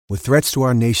With threats to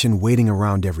our nation waiting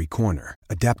around every corner,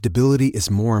 adaptability is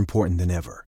more important than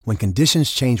ever. When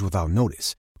conditions change without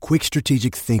notice, quick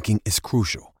strategic thinking is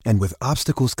crucial. And with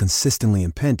obstacles consistently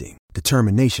impending,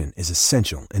 determination is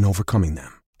essential in overcoming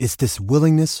them. It's this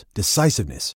willingness,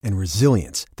 decisiveness, and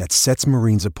resilience that sets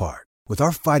Marines apart. With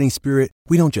our fighting spirit,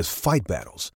 we don't just fight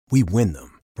battles, we win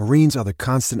them. Marines are the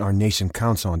constant our nation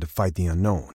counts on to fight the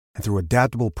unknown. And through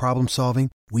adaptable problem solving,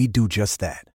 we do just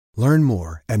that. Learn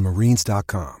more at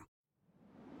marines.com.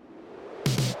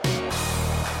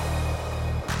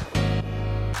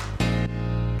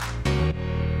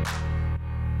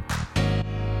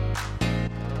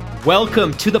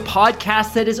 Welcome to the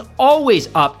podcast that is always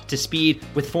up to speed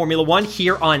with Formula One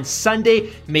here on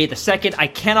Sunday, May the 2nd. I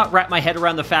cannot wrap my head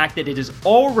around the fact that it is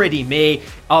already May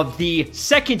of the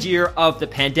second year of the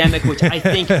pandemic, which I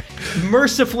think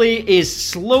mercifully is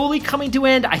slowly coming to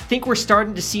end. I think we're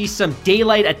starting to see some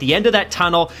daylight at the end of that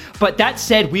tunnel. But that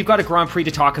said, we've got a Grand Prix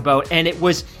to talk about, and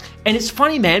it's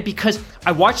funny, man, because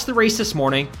I watched the race this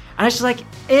morning and I was just like,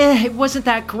 it wasn't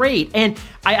that great. And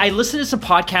I listened to some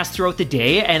podcasts throughout the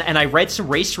day and I read some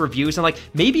race reviews and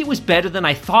maybe it was better than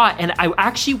I thought. And I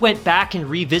actually went back and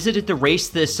revisited the race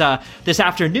this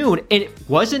afternoon, and it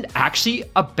wasn't actually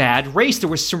a bad race. There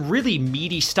was some really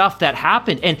meaty stuff that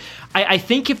happened. And I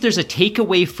think if there's a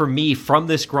takeaway for me from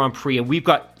this Grand Prix, and we've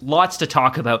got lots to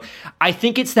talk about, I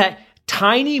think it's that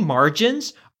tiny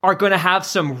margins are going to have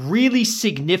some really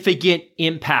significant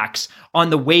impacts on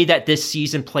the way that this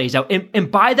season plays out. And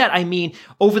by that, I mean,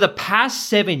 over the past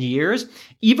 7 years,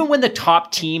 even when the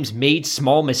top teams made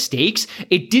small mistakes,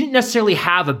 it didn't necessarily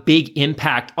have a big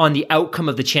impact on the outcome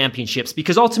of the championships,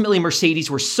 because ultimately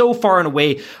Mercedes were so far and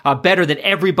away better than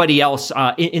everybody else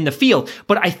in the field.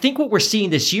 But I think what we're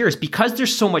seeing this year is because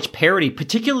there's so much parity,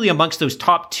 particularly amongst those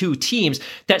top two teams,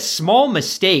 that small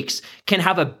mistakes can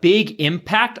have a big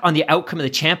impact on the outcome of the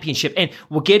championship. And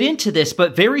we'll get into this,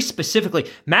 but very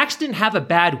specifically, Max didn't have a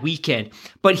bad weekend,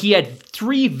 but he had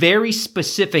three very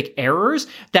specific errors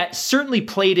that certainly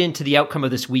played into the outcome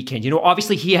of this weekend.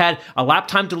 Obviously he had a lap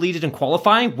time deleted in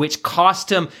qualifying, which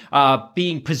cost him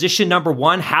being position number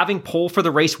one, having pole for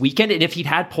the race weekend. And if he'd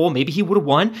had pole, maybe he would have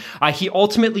won. He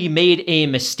ultimately made a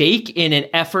mistake in an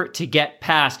effort to get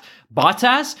past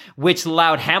Bottas, which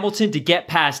allowed Hamilton to get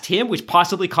past him, which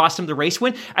possibly cost him the race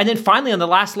win. And then finally, on the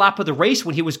last lap of the race,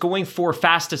 when he was going for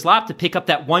fastest lap to pick up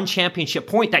that one championship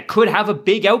point that could have a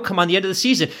big outcome on the end of the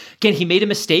season, again, he made a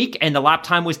mistake and the lap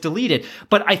time was deleted.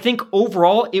 But I think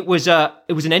overall, it was an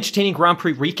entertaining Grand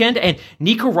Prix weekend. And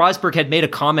Nico Rosberg had made a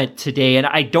comment today, and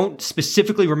I don't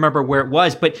specifically remember where it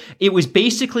was, but it was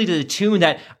basically to the tune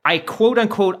that I quote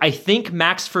unquote, I think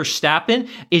Max Verstappen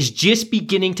is just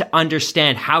beginning to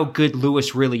understand how good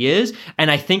Lewis really is.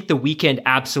 And I think the weekend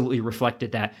absolutely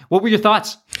reflected that. What were your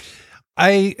thoughts?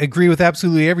 I agree with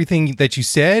absolutely everything that you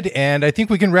said, and I think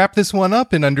we can wrap this one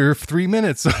up in under 3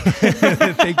 minutes.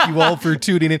 Thank you all for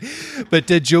tuning in. But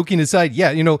joking aside,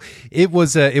 yeah, it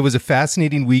was a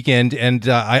fascinating weekend, and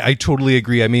I totally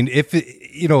agree. I mean,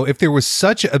 if there was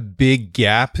such a big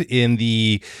gap in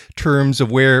the terms of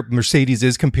where Mercedes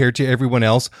is compared to everyone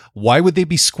else, why would they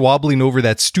be squabbling over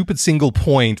that stupid single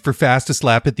point for fastest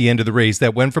lap at the end of the race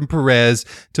that went from Perez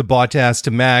to Bottas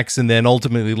to Max, and then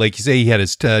ultimately, like you say, he had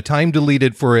his time deleted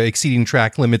for exceeding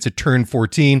track limits at turn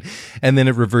 14, and then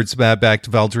it reverts back to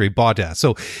Valtteri Bottas.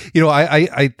 So,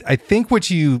 I think what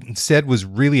you said was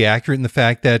really accurate in the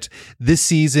fact that this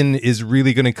season is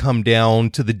really going to come down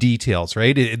to the details,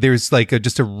 right? There's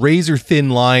just a razor thin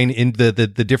line in the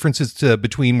differences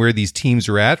between where these teams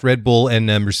are at, Red Bull and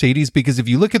Mercedes, because if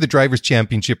you look at the Drivers'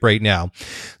 Championship right now,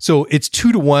 so it's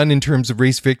 2-1 in terms of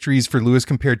race victories for Lewis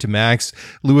compared to Max.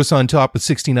 Lewis on top with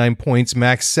 69 points,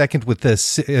 Max second with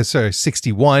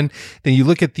 61. Then you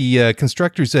look at the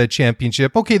Constructors'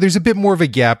 Championship. Okay, there's a bit more of a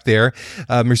gap there.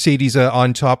 Mercedes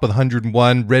on top with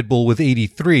 101, Red Bull with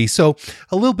 83. So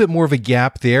a little bit more of a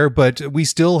gap there, but we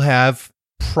still have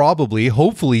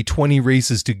hopefully 20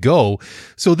 races to go.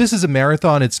 So this is a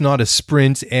marathon. It's not a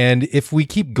sprint. And if we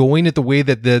keep going at the way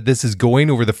that this is going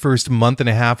over the first month and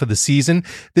a half of the season,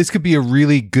 this could be a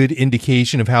really good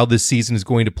indication of how this season is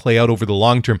going to play out over the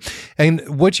long term. And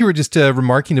what you were just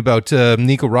remarking about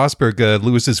Nico Rosberg,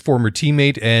 Lewis's former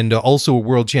teammate and also a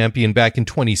world champion back in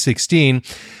 2016,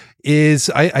 is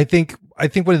I think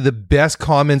one of the best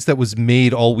comments that was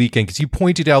made all weekend, because you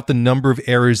pointed out the number of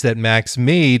errors that Max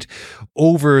made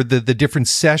over the different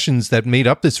sessions that made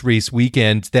up this race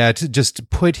weekend that just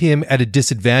put him at a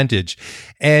disadvantage.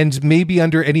 And maybe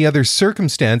under any other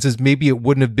circumstances, maybe it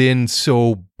wouldn't have been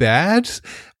so bad.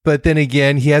 But then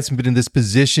again, he hasn't been in this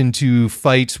position to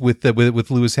fight with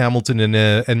Lewis Hamilton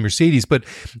and Mercedes. But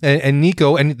and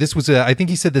Nico, and this was I think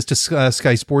he said this to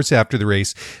Sky Sports after the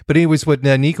race. But anyways, what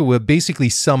Nico basically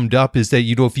summed up is that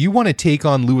if you want to take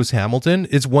on Lewis Hamilton,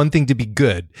 it's one thing to be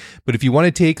good, but if you want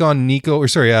to take on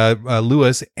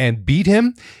Lewis and beat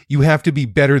him, you have to be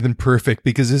better than perfect,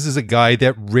 because this is a guy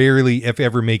that rarely, if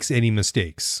ever, makes any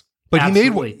mistakes. But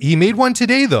he made one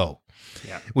today, though.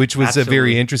 Yeah, which was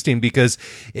very interesting, because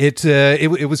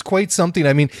it was quite something.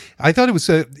 I mean, I thought it was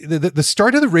the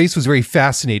start of the race was very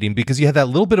fascinating, because you had that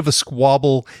little bit of a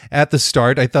squabble at the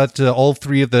start. I thought all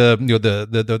three of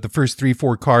the first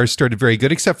 3-4 cars started very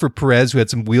good, except for Perez, who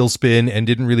had some wheel spin and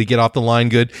didn't really get off the line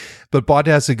good. But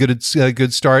Bottas a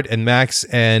good start, and Max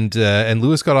and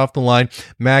Lewis got off the line.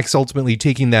 Max ultimately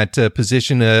taking that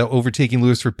position, overtaking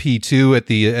Lewis for P2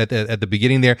 at the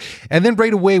beginning there, and then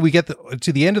right away we get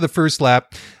to the end of the first lap.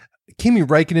 Kimi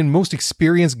Räikkönen, most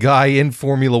experienced guy in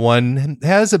Formula One,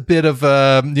 has a bit of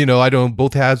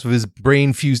both halves of his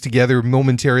brain fused together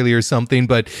momentarily or something,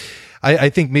 but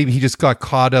I think maybe he just got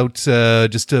caught out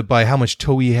by how much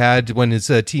toe he had when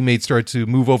his teammates started to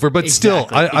move over. But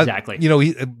exactly.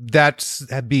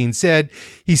 That being said,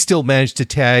 he still managed to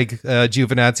tag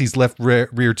Giovinazzi's left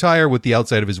rear tire with the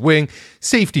outside of his wing.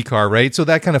 Safety car, right? So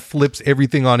that kind of flips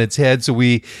everything on its head. So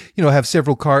we, have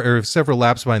several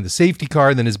laps behind the safety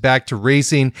car, and then is back to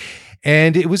racing.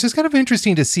 And it was just kind of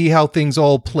interesting to see how things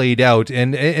all played out.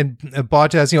 And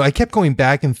Bottas, I kept going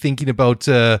back and thinking about,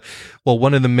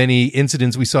 one of the many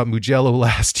incidents we saw at Mugello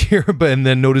last year, and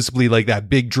then noticeably like that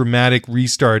big dramatic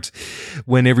restart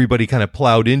when everybody kind of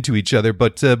plowed into each other.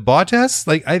 But Bottas,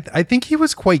 I think he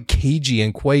was quite cagey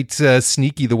and quite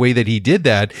sneaky the way that he did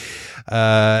that.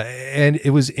 And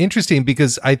it was interesting,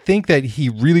 because I think that he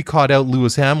really caught out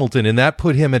Lewis Hamilton, and that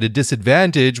put him at a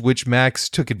disadvantage, which Max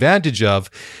took advantage of.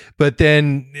 But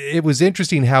then it was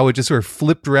interesting how it just sort of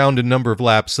flipped around a number of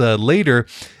laps later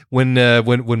when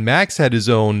Max had his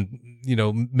own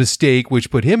mistake, which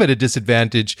put him at a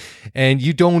disadvantage. And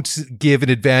you don't give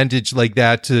an advantage like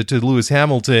that to Lewis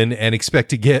Hamilton and expect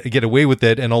to get away with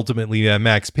it. And ultimately,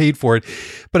 Max paid for it.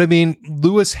 But I mean,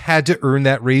 Lewis had to earn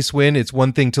that race win. It's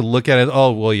one thing to look at it.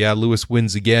 Oh, well, yeah, Lewis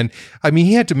wins again. I mean,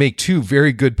 he had to make two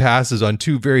very good passes on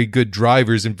two very good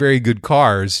drivers and very good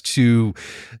cars to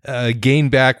gain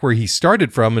back where he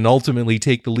started from and ultimately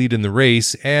take the lead in the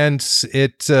race. And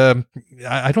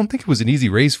I don't think it was an easy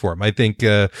race for him. I think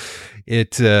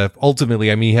it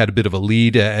ultimately, I mean, he had a bit of a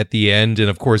lead at the end. And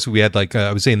of course, we had,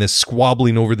 I was saying, this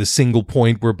squabbling over the single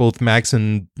point where both Max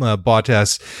and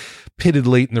Bottas pitted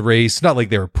late in the race. Not like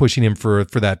they were pushing him for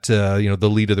that, the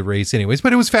lead of the race anyways,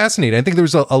 but it was fascinating. I think there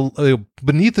was a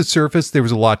beneath the surface, there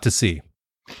was a lot to see.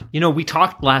 We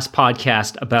talked last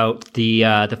podcast about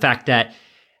the fact that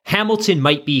Hamilton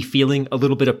might be feeling a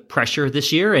little bit of pressure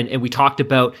this year. And we talked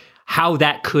about how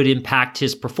that could impact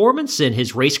his performance and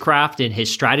his racecraft and his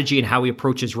strategy and how he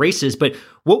approaches races. But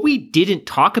what we didn't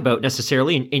talk about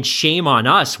necessarily, and shame on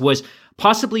us, was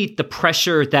possibly the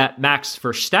pressure that Max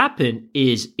Verstappen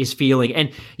is feeling.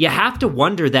 And you have to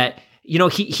wonder that,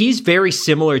 he's very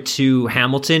similar to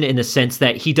Hamilton in the sense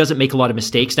that he doesn't make a lot of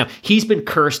mistakes. Now, he's been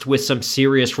cursed with some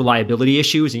serious reliability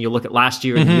issues, and you look at last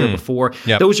year and the year before,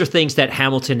 those are things that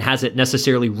Hamilton hasn't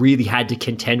necessarily really had to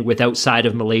contend with outside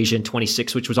of Malaysia in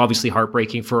 26, which was obviously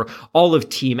heartbreaking for all of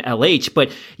Team LH.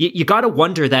 But you got to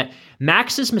wonder that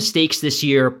Max's mistakes this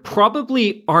year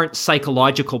probably aren't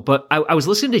psychological, but I was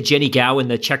listening to Jenny Gao and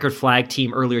the Checkered Flag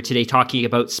team earlier today talking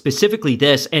about specifically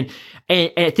this, and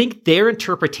I think their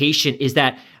interpretation is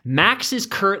that Max is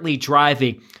currently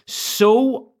driving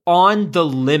so on the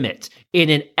limit in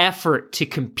an effort to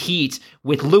compete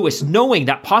with Lewis, knowing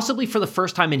that possibly for the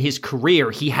first time in his career,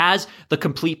 he has the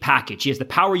complete package. He has the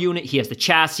power unit, he has the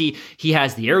chassis, he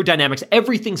has the aerodynamics,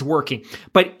 everything's working.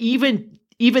 But even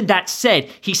that said,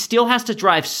 he still has to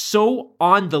drive so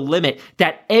on the limit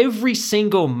that every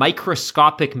single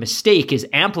microscopic mistake is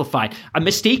amplified. A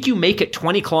mistake you make at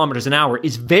 20 kilometers an hour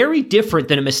is very different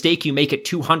than a mistake you make at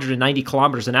 290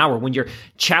 kilometers an hour when you're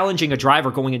challenging a driver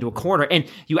going into a corner. And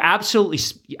you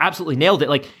absolutely nailed it.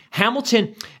 Like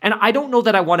Hamilton, and I don't know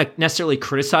that I want to necessarily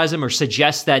criticize him or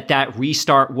suggest that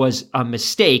restart was a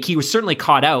mistake. He was certainly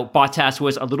caught out. Bottas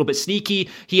was a little bit sneaky.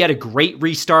 He had a great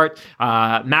restart.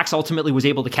 Max ultimately was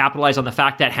able to capitalize on the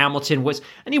fact that Hamilton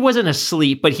he wasn't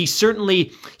asleep, but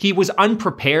he was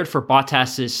unprepared for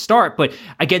Bottas's start. But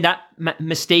again, that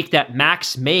mistake that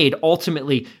Max made,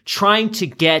 ultimately trying to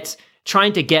get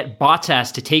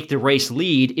Bottas to take the race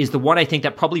lead, is the one I think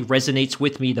that probably resonates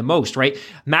with me the most, right?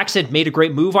 Max had made a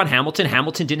great move on Hamilton.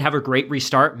 Hamilton didn't have a great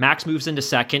restart. Max moves into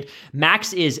second.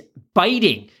 Max is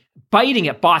biting biting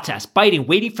at Bottas,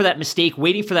 waiting for that mistake.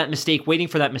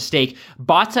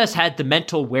 Bottas had the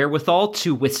mental wherewithal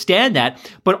to withstand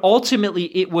that, but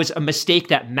ultimately it was a mistake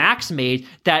that Max made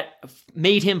that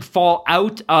made him fall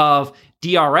out of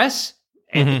DRS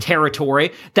and territory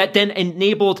that then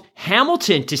enabled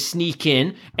Hamilton to sneak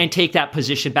in and take that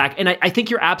position back. And I think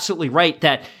you're absolutely right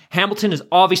that Hamilton has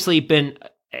obviously been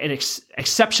an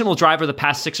exceptional driver the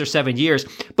past 6 or 7 years,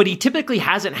 but he typically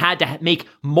hasn't had to make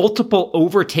multiple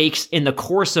overtakes in the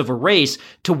course of a race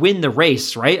to win the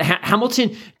race, right?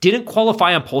 Hamilton didn't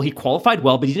qualify on pole. He qualified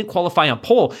well, but he didn't qualify on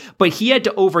pole. But he had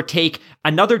to overtake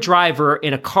another driver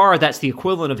in a car that's the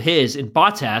equivalent of his in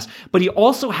Bottas, but he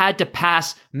also had to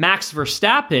pass Max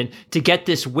Verstappen to get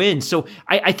this win. So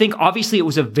I think obviously it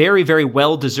was a very, very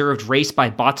well-deserved race by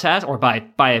Bottas, or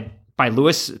by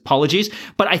Lewis, apologies.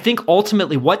 But I think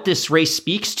ultimately what this race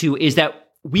speaks to is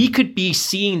that we could be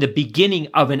seeing the beginning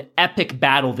of an epic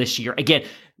battle this year. Again,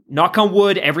 knock on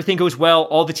wood, everything goes well.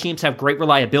 All the teams have great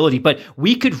reliability, but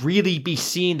we could really be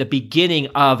seeing the beginning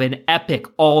of an epic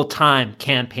all-time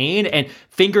campaign. And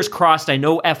fingers crossed, I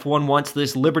know F1 wants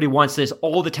this, Liberty wants this,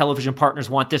 all the television partners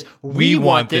want this. We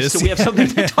want this. So we have something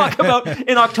to talk about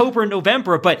in October and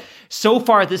November. But so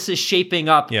far, this is shaping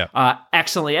up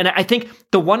excellently. And I think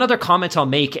the one other comment I'll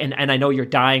make, and I know you're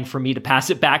dying for me to pass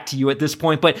it back to you at this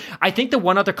point, but I think the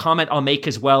one other comment I'll make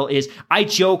as well is I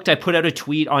put out a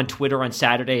tweet on Twitter on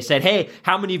Saturday, said, hey,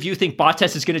 how many of you think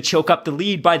Bottas is going to choke up the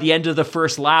lead by the end of the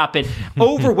first lap? And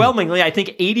overwhelmingly, I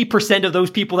think 80% of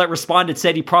those people that responded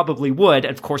said he probably would.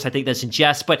 Of course, I think that's in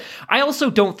jest, but I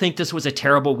also don't think this was a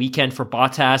terrible weekend for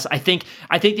Bottas. I think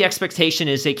the expectation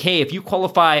is like, hey, if you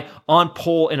qualify on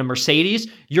pole in a Mercedes,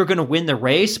 you're going to win the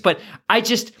race. But I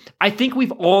think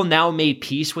we've all now made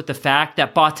peace with the fact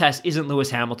that Bottas isn't Lewis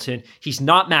Hamilton. He's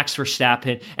not Max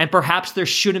Verstappen. And perhaps there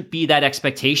shouldn't be that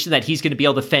expectation that he's going to be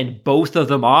able to fend both of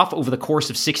them off over the course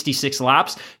of 66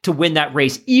 laps to win that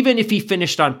race, even if he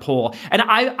finished on pole. And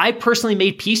I personally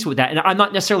made peace with that. And I'm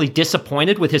not necessarily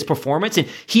disappointed with his performance. And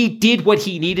he did what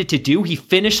he needed to do. He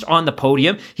finished on the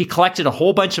podium. He collected a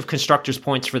whole bunch of constructors'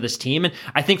 points for this team. And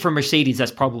I think for Mercedes,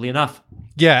 that's probably enough.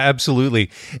 Yeah, absolutely.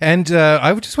 And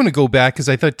I would just want to go back because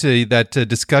I thought that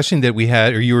discussion that we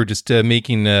had, or you were just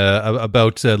making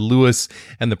about Lewis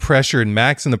and the pressure and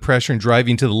Max and the pressure and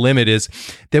driving to the limit, is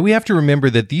that we have to remember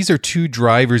that these are two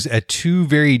drivers at two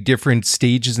very different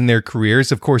stages in their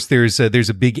careers. Of course, there's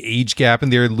a big age gap in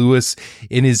there. Lewis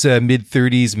in his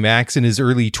mid-30s, Max in his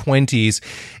early 20s.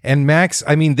 And Max,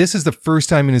 I mean, this is the first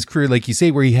time in his career, like you say,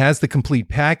 where he has the complete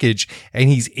package and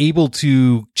he's able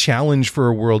to challenge for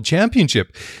a world championship.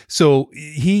 So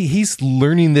he's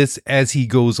learning this as he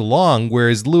goes along,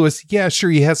 whereas Lewis, yeah, sure,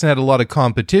 he hasn't had a lot of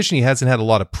competition. He hasn't had a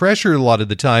lot of pressure a lot of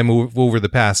the time over the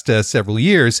past several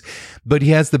years, but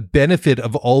he has the benefit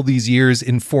of all these years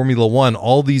in Formula One,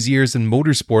 all these years in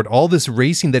motorsport, all this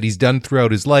racing that he's done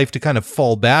throughout his life to kind of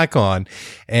fall back on.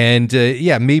 And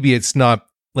maybe it's not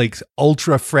like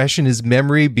ultra fresh in his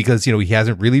memory because, you know, he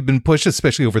hasn't really been pushed,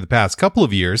 especially over the past couple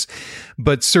of years.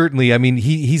 But certainly, I mean,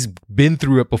 he's been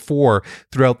through it before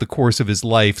throughout the course of his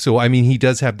life. So, I mean, he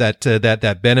does have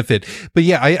that benefit. But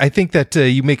yeah, I think that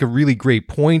you make a really great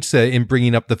point in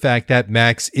bringing up the fact that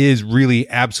Max is really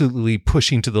absolutely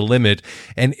pushing to the limit,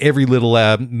 and every little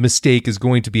mistake is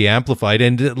going to be amplified.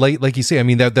 And like you say, I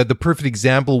mean, that the perfect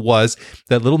example was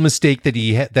that little mistake that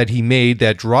he made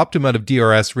that dropped him out of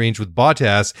DRS range with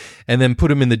Bottas, and then put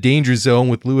him in the danger zone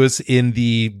with Lewis in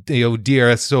the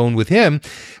DRS zone with him.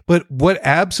 But what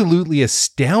absolutely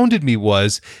astounded me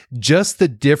was just the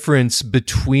difference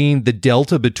between the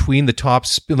delta between the top,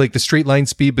 like the straight line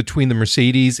speed between the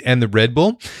Mercedes and the Red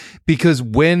Bull. Because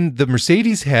when the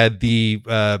Mercedes had the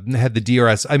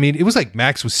DRS, I mean, it was like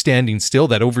Max was standing still,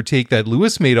 that overtake that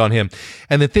Lewis made on him.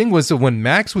 And the thing was that when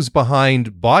Max was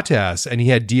behind Bottas and he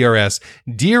had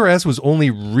DRS was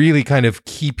only really kind of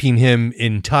keeping him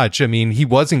in touch. I mean, he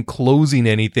wasn't closing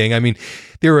anything. I mean,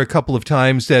 there were a couple of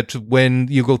times that when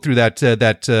you go through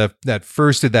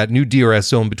that new DRS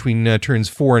zone between turns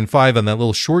 4 and 5 on that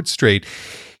little short straight,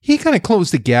 he kind of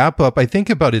closed the gap up. I think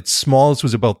about its smallest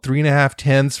was about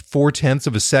 4/10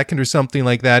 of a second or something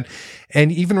like that.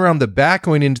 And even around the back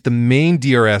going into the main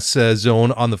DRS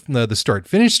zone on the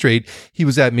start-finish straight, he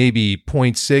was at maybe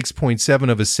 0.6, 0.7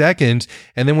 of a second.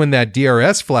 And then when that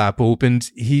DRS flap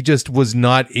opened, he just was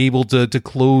not able to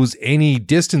close any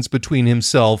distance between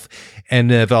himself and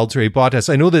Valtteri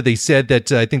Bottas. I know that they said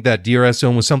that I think that DRS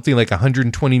zone was something like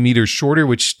 120 meters shorter,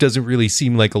 which doesn't really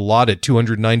seem like a lot at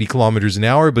 290 kilometers an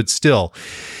hour, but still,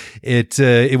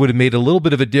 it would have made a little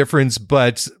bit of a difference.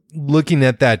 But looking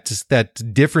at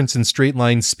that difference in straight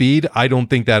line speed, I don't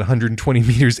think that 120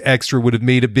 meters extra would have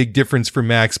made a big difference for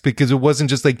Max, because it wasn't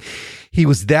just like he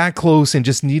was that close and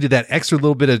just needed that extra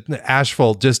little bit of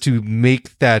asphalt just to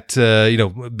make that,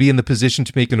 be in the position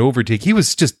to make an overtake.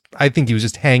 I think he was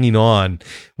just hanging on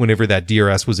whenever that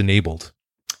DRS was enabled.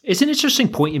 It's an interesting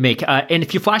point you make. And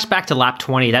if you flash back to lap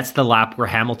 20, that's the lap where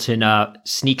Hamilton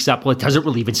sneaks up. Well, it doesn't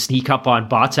really even sneak up on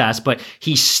Bottas, but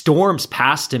he storms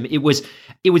past him. It was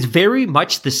very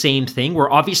much the same thing,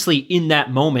 where obviously in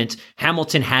that moment,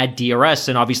 Hamilton had DRS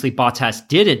and obviously Bottas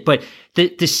didn't. But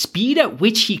the speed at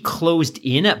which he closed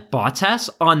in at Bottas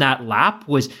on that lap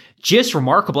was just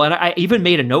remarkable. And I even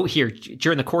made a note here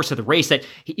during the course of the race that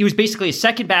he was basically a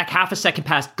second back, half a second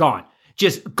past, gone.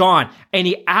 Just gone. And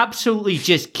he absolutely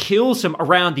just kills him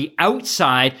around the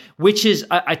outside, which is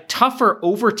a tougher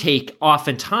overtake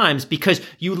oftentimes, because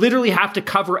you literally have to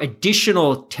cover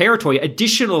additional territory,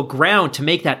 additional ground to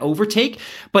make that overtake.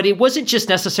 But it wasn't just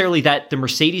necessarily that the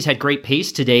Mercedes had great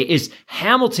pace today, is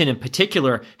Hamilton in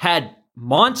particular had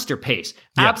monster pace,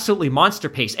 absolutely monster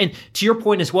pace. And to your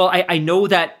point as well, I know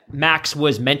that Max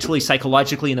was mentally,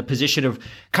 psychologically in the position of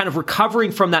kind of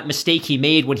recovering from that mistake he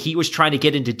made when he was trying to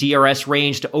get into DRS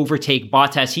range to overtake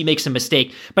Bottas. He makes a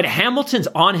mistake, but Hamilton's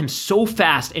on him so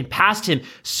fast and past him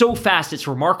so fast. It's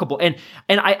remarkable. And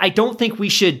I don't think we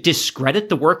should discredit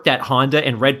the work that Honda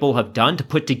and Red Bull have done to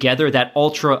put together that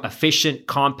ultra efficient,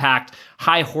 compact,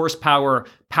 high horsepower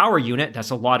power unit. That's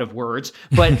a lot of words,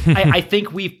 but I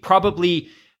think we've probably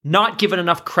not given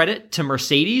enough credit to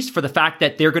Mercedes for the fact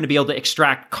that they're going to be able to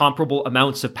extract comparable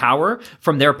amounts of power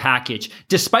from their package,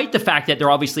 despite the fact that they're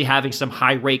obviously having some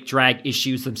high rake drag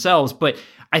issues themselves. But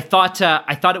I thought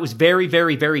it was very,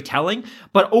 very, very telling.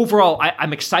 But overall,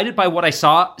 I'm excited by what I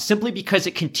saw, simply because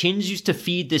it continues to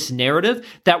feed this narrative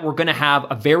that we're going to have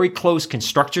a very close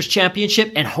Constructors'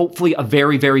 Championship and hopefully a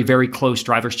very, very, very close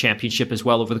Drivers' Championship as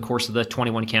well over the course of the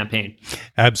 21 campaign.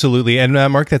 Absolutely. And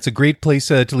Mark, that's a great place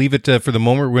to leave it for the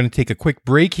moment. We're going to take a quick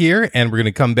break here, and we're going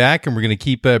to come back and we're going to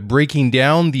keep breaking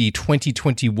down the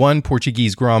 2021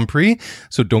 Portuguese Grand Prix.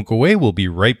 So don't go away. We'll be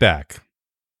right back.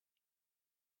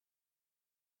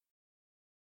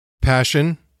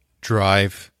 Passion,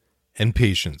 drive, and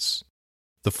patience.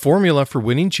 The formula for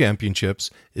winning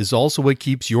championships is also what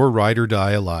keeps your ride or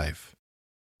die alive.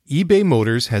 eBay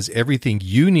Motors has everything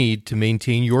you need to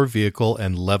maintain your vehicle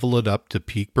and level it up to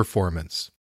peak performance.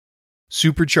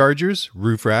 Superchargers,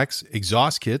 roof racks,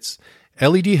 exhaust kits,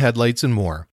 LED headlights, and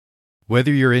more.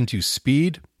 Whether you're into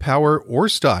speed, power, or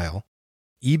style,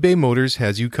 eBay Motors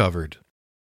has you covered.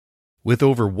 With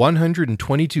over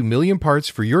 122 million parts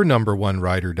for your number one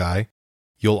ride or die,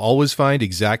 you'll always find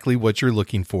exactly what you're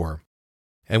looking for.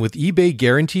 And with eBay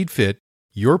Guaranteed Fit,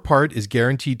 your part is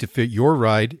guaranteed to fit your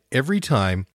ride every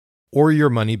time or your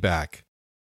money back.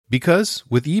 Because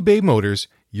with eBay Motors,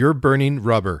 you're burning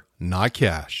rubber, not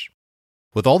cash.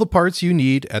 With all the parts you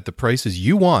need at the prices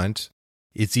you want,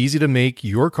 it's easy to make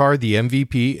your car the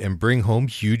MVP and bring home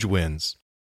huge wins.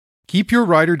 Keep your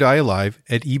ride or die alive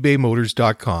at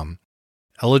ebaymotors.com.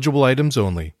 Eligible items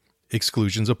only.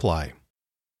 Exclusions apply.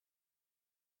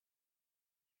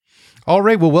 All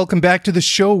right, well, welcome back to the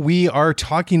show. We are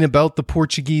talking about the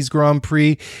Portuguese Grand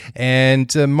Prix.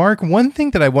 And Mark, one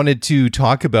thing that I wanted to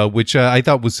talk about, which I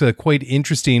thought was quite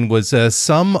interesting, was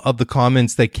some of the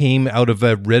comments that came out of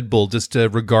Red Bull just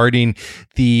regarding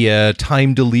the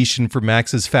time deletion for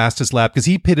Max's fastest lap, because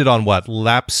he pitted on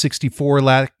lap 64,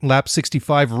 lap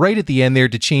 65, right at the end there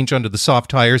to change onto the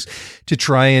soft tires to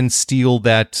try and steal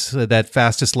that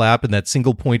fastest lap and that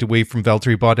single point away from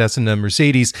Valtteri Bottas and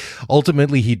Mercedes.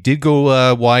 Ultimately, he did go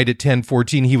wide at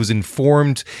 10:14. He was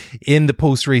informed in the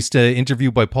post-race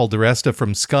interview by Paul di Resta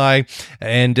from Sky,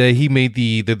 and he made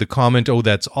the comment, "Oh,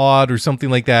 that's odd," or something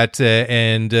like that.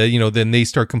 Then they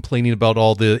start complaining about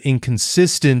all the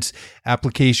inconsistent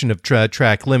application of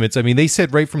track limits. I mean, they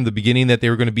said right from the beginning that they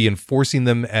were going to be enforcing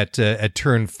them at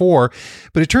turn 4,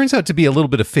 but it turns out to be a little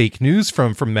bit of fake news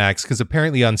from Max, because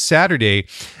apparently on Saturday,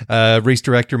 race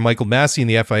director Michael Massey in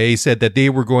the FIA said that they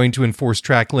were going to enforce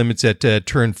track limits at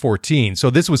turn 14. So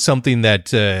this was something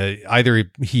that either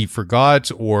he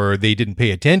forgot or they didn't pay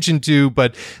attention to.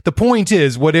 But the point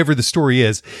is, whatever the story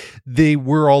is, they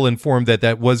were all informed that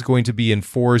that was going to be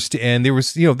enforced. And there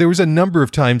was a number of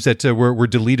times that were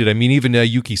deleted. I mean, even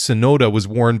Yuki Tsunoda was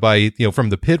warned by, from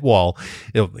the pit wall,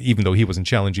 even though he wasn't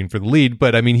challenging for the lead.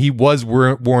 But I mean, he was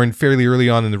warned fairly early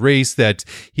on in the race that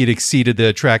he had exceeded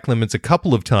the track limits a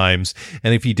couple of times.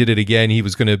 And if he did it again, he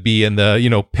was going to be in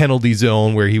the, penalty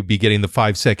zone where he would be getting the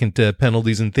 5-second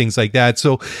penalties and things like that.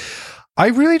 So I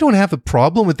really don't have a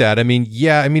problem with that. I mean,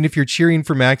 if you're cheering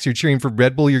for Max, you're cheering for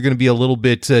Red Bull, you're going to be a little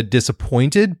bit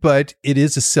disappointed, but it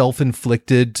is a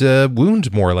self-inflicted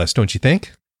wound, more or less, don't you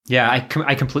think? Yeah,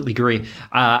 I completely agree.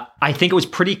 I think it was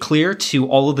pretty clear to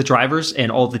all of the drivers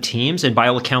and all of the teams, and by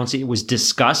all accounts, it was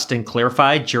discussed and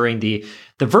clarified during the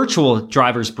virtual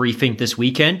drivers briefing this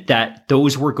weekend that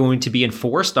those were going to be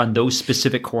enforced on those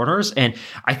specific corners. And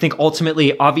I think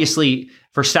ultimately, obviously,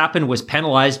 Verstappen was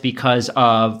penalized because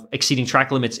of exceeding track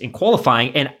limits in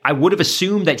qualifying. And I would have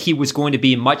assumed that he was going to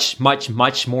be much, much,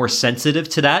 much more sensitive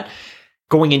to that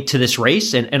going into this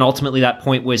race, and ultimately that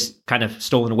point was kind of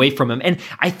stolen away from him. And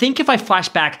I think if I flash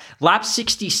back, lap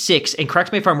 66, and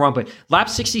correct me if I'm wrong, but lap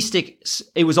 66,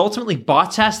 it was ultimately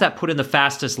Bottas that put in the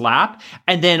fastest lap,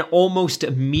 and then almost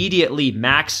immediately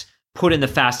Max put in the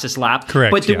fastest lap.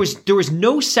 Correct. But there was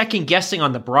no second guessing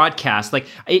on the broadcast. Like,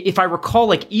 if I recall,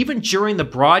 like even during the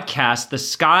broadcast, the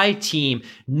Sky team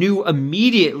knew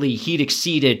immediately he'd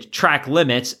exceeded track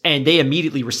limits and they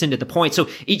immediately rescinded the point. So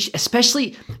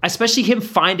especially him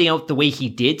finding out the way he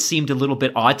did seemed a little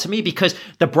bit odd to me, because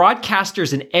the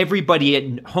broadcasters and everybody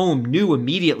at home knew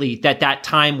immediately that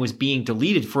time was being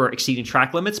deleted for exceeding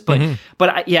track limits. But,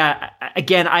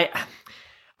 again,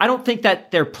 I don't think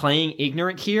that they're playing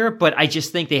ignorant here, but I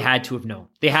just think they had to have known.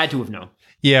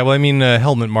 Yeah, well, I mean,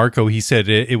 Helmut Marko, he said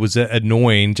it was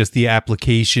annoying, just the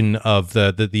application of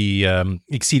the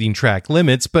exceeding track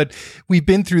limits. But we've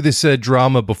been through this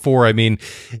drama before. I mean,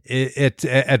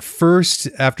 at first,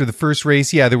 after the first race,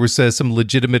 there was some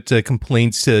legitimate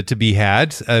complaints to be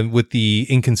had with the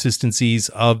inconsistencies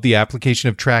of the application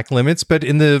of track limits. But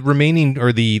in the remaining,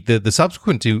 or the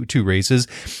subsequent two races,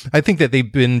 I think that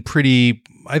they've been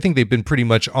pretty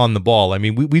much on the ball. I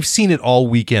mean, we've seen it all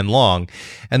weekend long.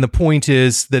 And the point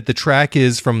is that the track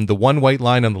is from the one white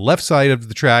line on the left side of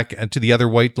the track and to the other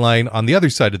white line on the other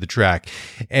side of the track.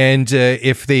 And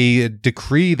if they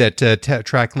decree that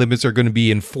track limits are going to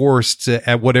be enforced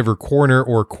at whatever corner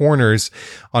or corners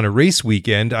on a race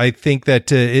weekend, I think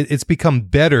that it's become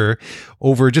better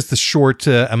over just the short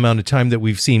amount of time that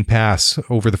we've seen pass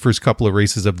over the first couple of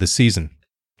races of the season.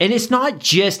 And it's not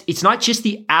just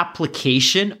the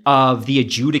application of the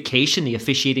adjudication, the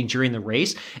officiating during the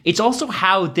race. It's also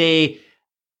how they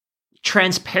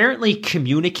transparently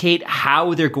communicate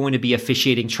how they're going to be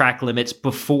officiating track limits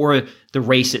before the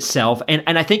race itself.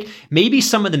 And I think maybe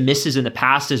some of the misses in the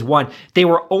past is, one, they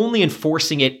were only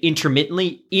enforcing it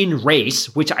intermittently in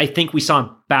race, which I think we saw in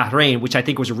Bahrain, which I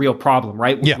think was a real problem,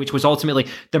 right? Yeah. Which was ultimately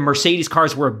the Mercedes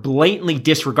cars were blatantly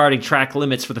disregarding track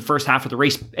limits for the first half of the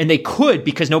race, and they could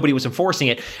because nobody was enforcing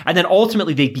it. And then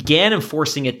ultimately they began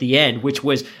enforcing at the end, which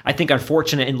was, I think,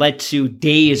 unfortunate and led to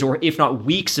days or if not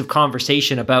weeks of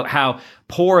conversation about how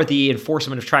poor the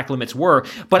enforcement of track limits were.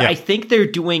 But I think they're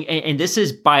doing, and this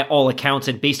is by all accounts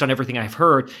and based on everything I've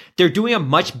heard, they're doing a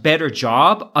much better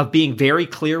job of being very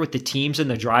clear with the teams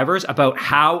and the drivers about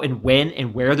how and when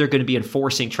and where they're going to be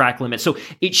enforcing track limits. So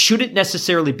it shouldn't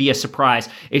necessarily be a surprise.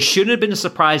 It shouldn't have been a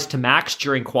surprise to Max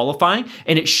during qualifying,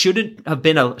 and it shouldn't have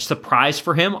been a surprise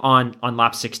for him on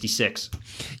lap 66.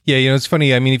 Yeah, it's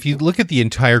funny. I mean, if you look at the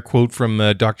entire quote from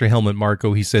Dr. Helmut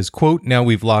Marko, he says, quote, "Now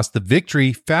we've lost the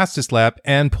victory, fastest lap,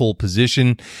 and pole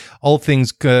position. All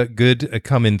things good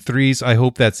come in threes. I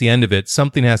hope that's the end of it.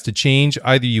 Something has to change.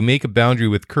 Either you make a boundary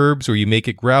with curbs or you make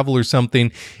it gravel or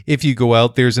something. If you go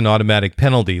out, there's an automatic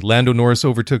penalty. Lando Norris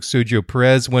overtook Sergio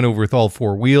Perez, went over with all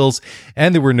four wheels,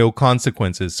 and there were no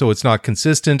consequences. So it's not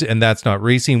consistent, and that's not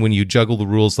racing when you juggle the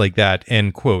rules like that,"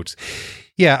 end quote.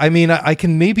 Yeah, I mean, I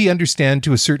can maybe understand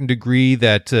to a certain degree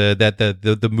that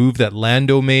the move that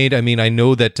Lando made. I mean, I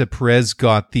know that Perez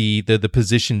got the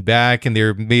position back, and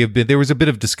there was a bit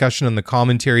of discussion on the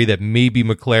commentary that maybe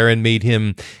McLaren made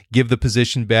him give the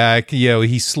position back.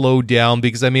 He slowed down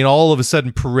because, I mean, all of a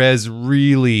sudden Perez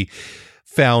really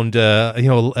found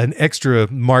an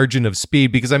extra margin of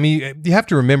speed, because I mean, you have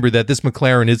to remember that this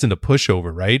McLaren isn't a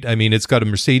pushover, right? I mean, it's got a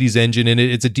Mercedes engine in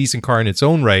it. It's a decent car in its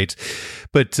own right.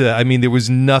 But I mean, there was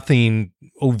nothing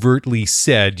overtly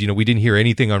said. We didn't hear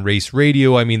anything on race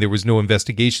radio. I mean, there was no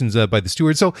investigations by the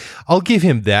steward. So I'll give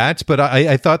him that. But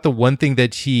I thought the one thing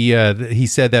that he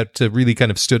said that really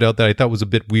kind of stood out that I thought was a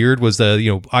bit weird was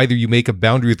either you make a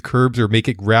boundary with curbs or make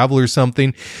it gravel or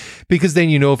something, because then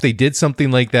if they did something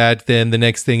like that, then the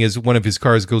next thing is one of his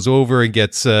cars goes over and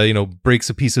gets, breaks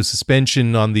a piece of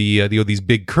suspension on these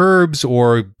big curbs,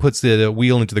 or puts the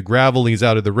wheel into the gravel and he's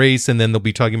out of the race. And then they'll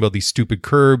be talking about these stupid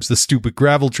curbs, the stupid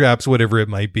gravel traps, whatever it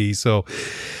might be. So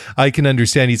I can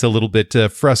understand he's a little bit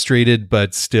frustrated,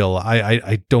 but still,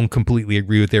 I don't completely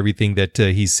agree with everything that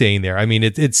he's saying there. I mean,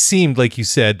 it seemed like you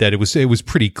said that it was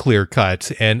pretty clear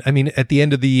cut, and I mean, at the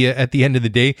end of the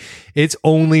day, it's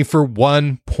only for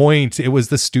 1 point. It was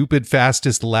the stupid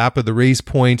fastest lap of the race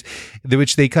point,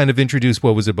 which they kind of introduced.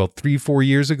 What was it, about 3-4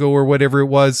 years ago or whatever it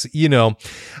was?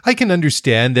 I can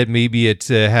understand that maybe it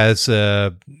has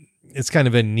it's kind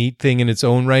of a neat thing in its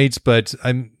own right, but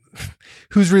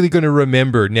who's really going to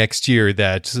remember next year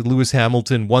that Lewis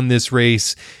Hamilton won this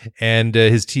race and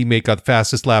his teammate got the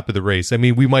fastest lap of the race? I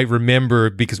mean, we might remember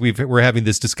because we're having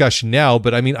this discussion now,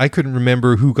 but I mean, I couldn't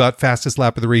remember who got fastest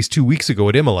lap of the race 2 weeks ago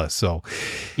at Imola. So,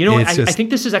 I think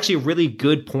this is actually a really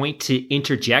good point to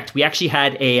interject. We actually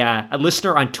had a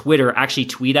listener on Twitter actually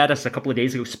tweet at us a couple of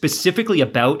days ago specifically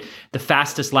about the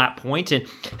fastest lap point, and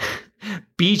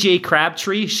BJ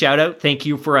Crabtree, shout out, thank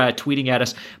you for tweeting at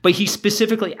us. But he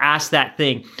specifically asked that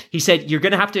thing. He said, you're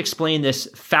going to have to explain this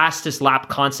fastest lap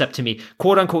concept to me.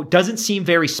 Quote unquote, doesn't seem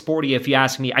very sporty if you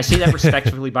ask me. I say that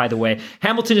respectfully, by the way.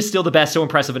 Hamilton is still the best, so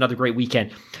impressive, another great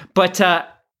weekend. But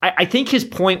I think his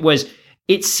point was,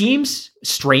 it seems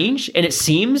strange and it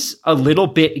seems a little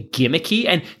bit gimmicky.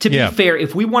 And to be fair,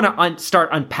 if we want to start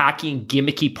unpacking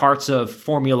gimmicky parts of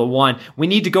Formula One, we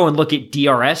need to go and look at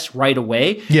DRS right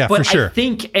away. Yeah, but for sure. I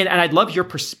think, and I'd love your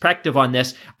perspective on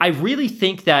this, I really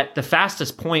think that the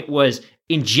fastest point was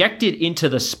injected into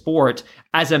the sport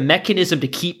as a mechanism to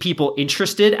keep people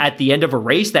interested at the end of a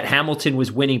race that Hamilton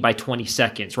was winning by 20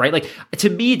 seconds, right? Like, to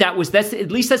me, that's at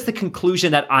least that's the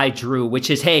conclusion that I drew, which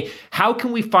is, hey, how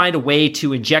can we find a way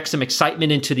to inject some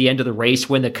excitement into the end of the race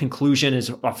when the conclusion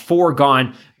is a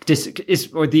foregone,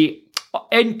 or the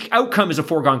outcome is a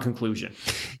foregone conclusion?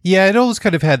 Yeah, it always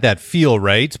kind of had that feel,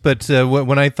 right? But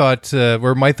when I thought,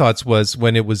 or my thoughts was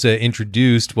when it was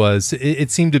introduced, was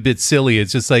it seemed a bit silly.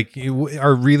 It's just like,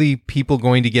 are really people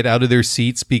going to get out of their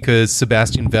seats because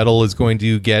Sebastian Vettel is going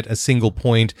to get a single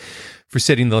point for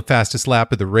setting the fastest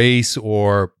lap of the race,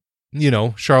 or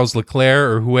Charles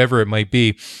Leclerc or whoever it might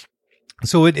be?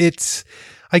 So it's.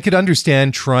 I could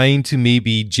understand trying to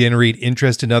maybe generate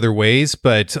interest in other ways,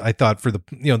 but I thought for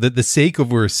the sake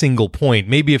of a single point,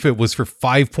 maybe if it was for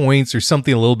 5 points or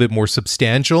something a little bit more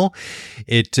substantial,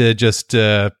 it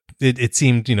it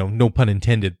seemed, no pun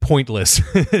intended, pointless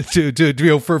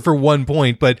for 1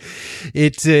 point. But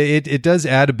it does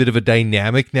add a bit of a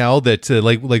dynamic now that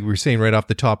like we were saying right off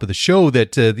the top of the show,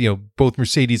 that both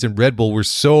Mercedes and Red Bull were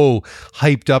so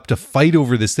hyped up to fight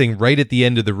over this thing right at the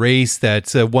end of the race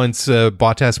that once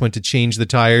Bottas went to change the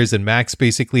tires and Max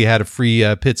basically had a free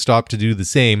pit stop to do the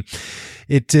same,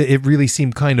 it really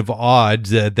seemed kind of odd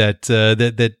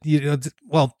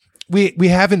We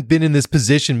haven't been in this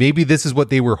position. Maybe this is what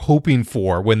they were hoping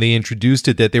for when they introduced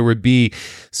it, that there would be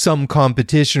some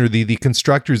competition, or the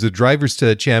Constructors, the Drivers'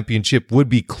 Championship would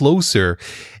be closer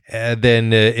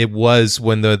than it was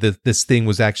when this thing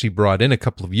was actually brought in a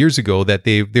couple of years ago, that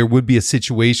there would be a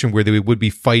situation where they would be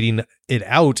fighting it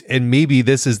out. And maybe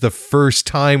this is the first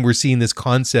time we're seeing this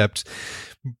concept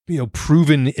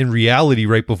proven in reality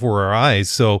right before our eyes.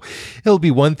 So it'll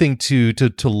be one thing to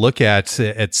look at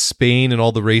Spain and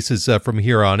all the races from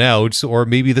here on out, or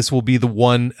maybe this will be the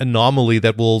one anomaly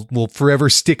that will forever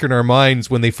stick in our minds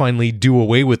when they finally do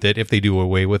away with it, if they do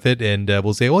away with it, and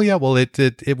we'll say, oh yeah, well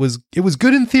it was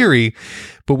good in theory,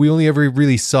 but we only ever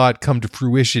really saw it come to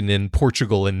fruition in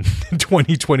Portugal in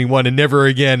 2021, and never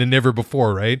again, and never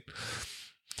before, right?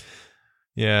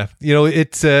 Yeah,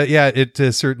 it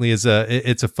certainly is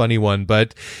it's a funny one,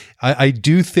 but I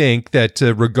do think that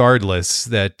regardless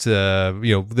that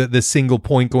the single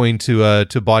point going to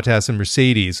Bottas and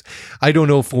Mercedes, I don't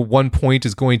know if 1 point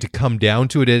is going to come down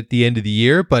to it at the end of the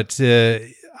year, but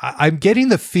I'm getting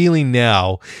the feeling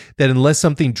now that unless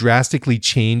something drastically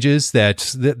changes, that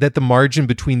the margin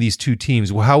between these two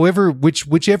teams,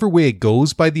 whichever way it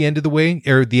goes by the end of the way,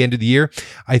 or the end of the year,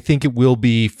 I think it will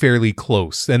be fairly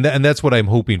close, and that's what I'm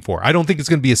hoping for. I don't think it's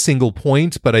going to be a single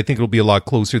point, but I think it'll be a lot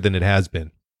closer than it has been.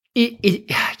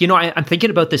 I'm thinking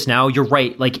about this now. You're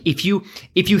right. Like, if you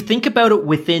think about it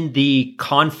within the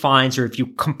confines, or if you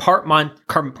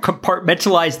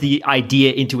compartmentalize the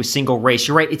idea into a single race,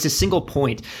 you're right. It's a single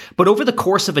point. But over the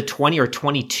course of a 20 or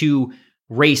 22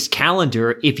 race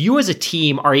calendar, if you as a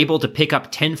team are able to pick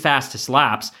up 10 fastest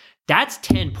laps, that's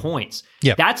 10 points.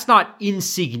 Yep. That's not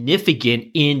insignificant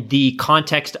in the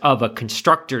context of a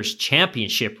Constructors'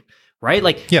 Championship, right?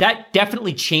 Like, yep. That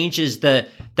definitely changes the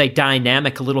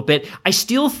dynamic a little bit. I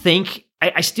still think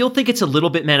I still think it's a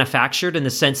little bit manufactured in the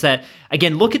sense that,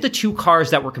 again, look at the two cars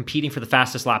that were competing for the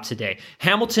fastest lap today.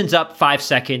 Hamilton's up 5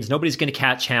 seconds. Nobody's going to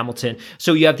catch Hamilton.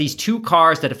 So you have these two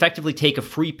cars that effectively take a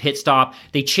free pit stop.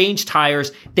 They change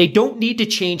tires. They don't need to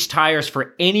change tires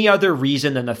for any other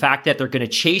reason than the fact that they're going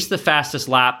to chase the fastest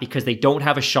lap because they don't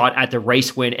have a shot at the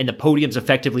race win, and the podium's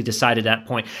effectively decided at that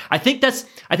point. I think that's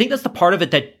the part of it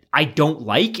that I don't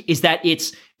like, is that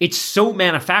it's so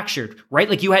manufactured, right?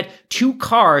 Like, you had two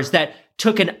cars that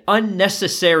took an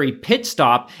unnecessary pit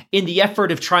stop in the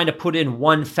effort of trying to put in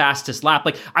one fastest lap.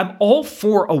 Like, I'm all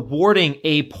for awarding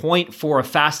a point for a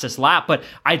fastest lap, but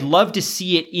I'd love to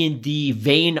see it in the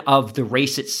vein of the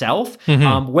race itself.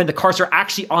 When the cars are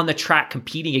actually on the track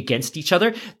competing against each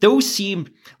other. Those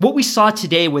seemed, what we saw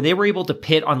today when they were able to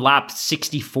pit on lap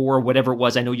 64, whatever it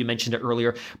was, I know you mentioned it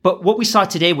earlier, but what we saw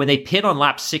today when they pit on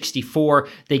lap 64,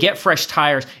 they get fresh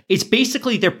tires. It's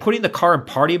basically they're putting the car in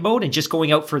party mode and just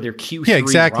going out for their Q3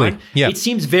 exactly. run. Yeah. It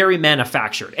seems very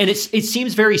manufactured, and it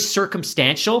seems very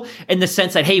circumstantial in the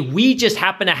sense that, hey, we just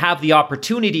happen to have the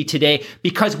opportunity today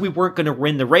because we weren't going to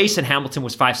win the race and Hamilton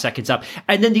was 5 seconds up.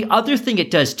 And then the other thing it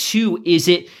does too is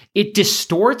it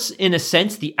distorts, in a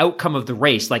sense, the outcome of the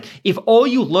race. Like, if all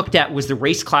you looked at was the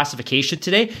race classification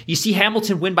today, you see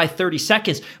Hamilton win by 30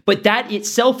 seconds, but that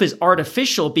itself is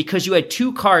artificial because you had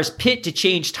two cars pit to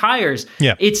change tires.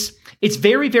 Yeah. It's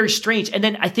very, very strange. And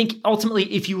then I think ultimately,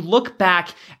 if you look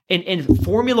back, and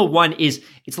Formula One it's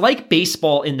like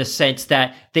baseball in the sense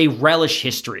that they relish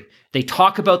history. They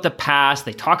talk about the past.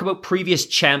 They talk about previous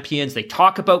champions. They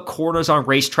talk about corners on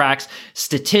racetracks,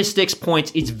 statistics,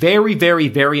 points. It's very, very,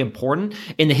 very important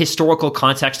in the historical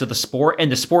context of the sport.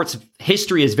 And the sport's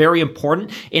history is very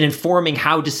important in informing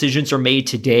how decisions are made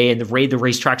today and the way the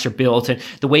racetracks are built and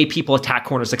the way people attack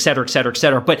corners, et cetera, et cetera, et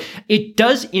cetera. But it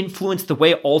does influence the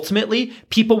way ultimately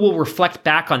people will reflect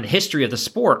back on the history of the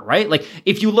sport, right? Like,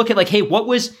 if you look at, like, hey, what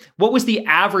was the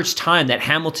average time that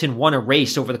Hamilton won a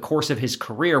race over the course of his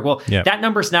career? Well, that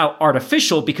number is now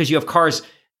artificial because you have cars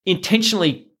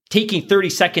intentionally taking 30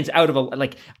 seconds out of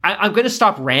I'm going to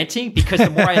stop ranting because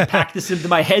the more I unpack this into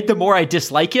my head, the more I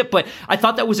dislike it. But I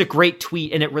thought that was a great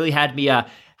tweet, and it really had me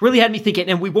thinking,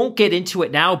 and we won't get into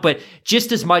it now, but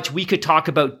just as much we could talk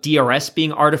about DRS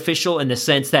being artificial in the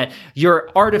sense that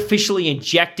you're artificially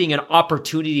injecting an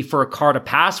opportunity for a car to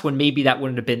pass when maybe that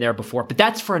wouldn't have been there before. But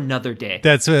that's for another day.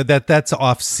 That's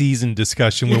off-season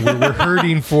discussion when we're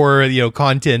hurting for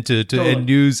content to totally. And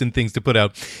news and things to put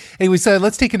out. Anyways,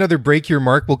 let's take another break here,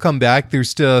 Mark. We'll come back. There's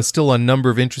still a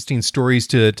number of interesting stories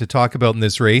to talk about in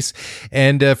this race.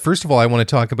 And first of all, I want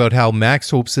to talk about how Max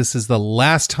hopes this is the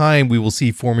last time we will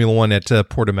see Formula One at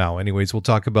Portimao. Anyways, we'll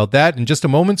talk about that in just a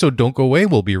moment, so don't go away.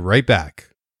 We'll be right back.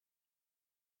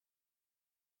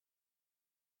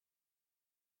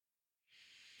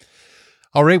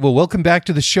 All right, well, welcome back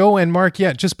to the show. And Mark,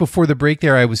 just before the break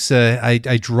there,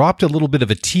 I dropped a little bit of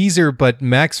a teaser, but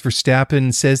Max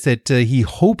Verstappen says that he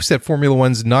hopes that Formula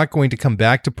One's not going to come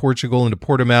back to Portugal and to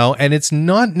Portimao, and it's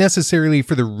not necessarily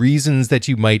for the reasons that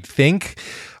you might think.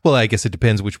 Well, I guess it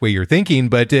depends which way you're thinking,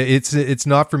 but it's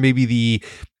not for maybe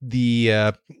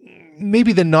the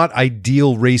maybe the not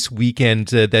ideal race weekend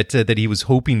that he was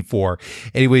hoping for.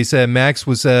 Anyways, Max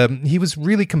was he was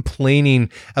really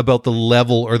complaining about the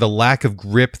level or the lack of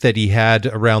grip that he had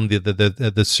around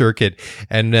the circuit,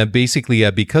 and basically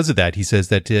because of that, he says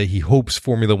that he hopes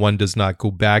Formula One does not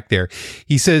go back there.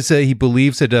 He says he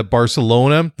believes that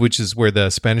Barcelona, which is where the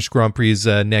Spanish Grand Prix is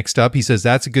next up, he says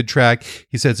that's a good track.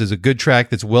 He says it's a good track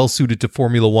that's well suited to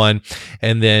Formula One,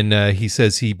 and then he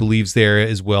says he believes there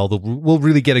as well we'll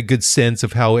really get a good sense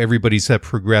of how everybody's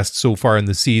progressed so far in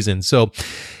the season. So,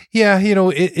 yeah,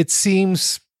 it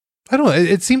seems, I don't know,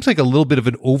 it seems like a little bit of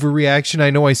an overreaction. I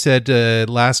know I said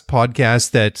last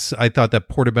podcast that I thought that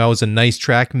Portimao is a nice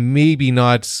track, maybe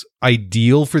not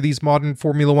ideal for these modern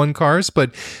Formula One cars,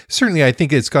 but certainly I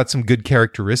think it's got some good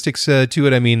characteristics to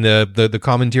it. I mean, the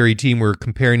commentary team were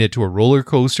comparing it to a roller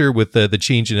coaster with the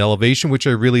change in elevation, which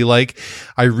I really like.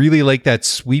 I really like that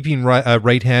sweeping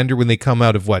right-hander when they come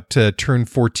out of turn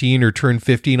 14 or turn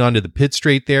 15 onto the pit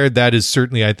straight there. That is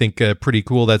certainly, I think, pretty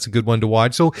cool. That's a good one to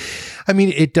watch. So, I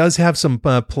mean, it does have some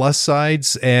plus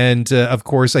sides, and of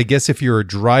course, I guess if you're a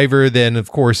driver, then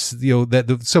of course,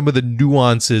 that some of the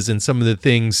nuances and some of the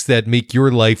things that make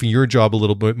your life and your job a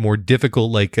little bit more difficult,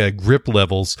 like grip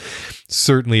levels,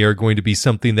 certainly are going to be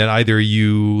something that either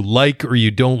you like or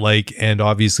you don't like. And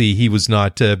obviously he was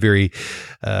not very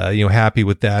happy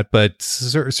with that, but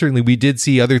certainly we did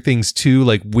see other things too,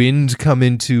 like wind come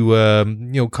into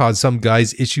cause some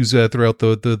guys issues throughout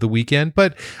the weekend.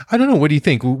 But I don't know, what do you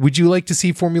think? Would you like to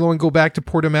see Formula One go back to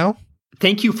Portimao?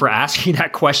 Thank you for asking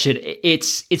that question.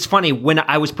 It's funny. When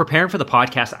I was preparing for the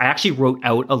podcast, I actually wrote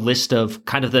out a list of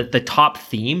kind of the top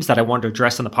themes that I wanted to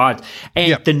address on the pod.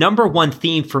 And the number one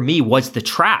theme for me was the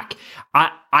track.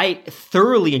 I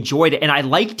thoroughly enjoyed it, and I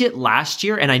liked it last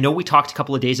year. And I know we talked a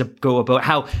couple of days ago about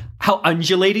how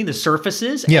undulating the surface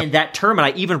is, and that term, and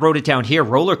I even wrote it down here,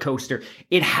 roller coaster.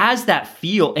 It has that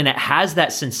feel and it has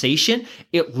that sensation.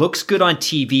 It looks good on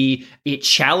TV. It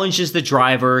challenges the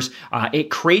drivers.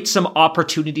 It creates some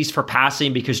opportunities for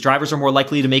passing because drivers are more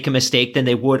likely to make a mistake than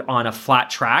they would on a flat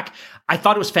track. I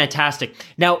thought it was fantastic.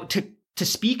 Now, to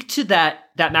speak to that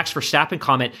Max Verstappen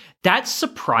comment, that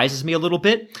surprises me a little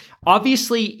bit.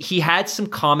 Obviously, he had some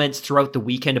comments throughout the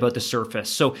weekend about the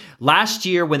surface. So last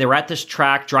year when they were at this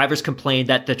track, drivers complained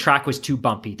that the track was too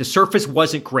bumpy. The surface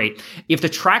wasn't great. If the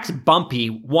track's bumpy,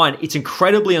 one, it's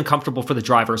incredibly uncomfortable for the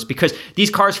drivers because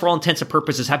these cars, for all intents and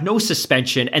purposes, have no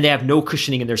suspension and they have no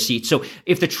cushioning in their seats. So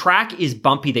if the track is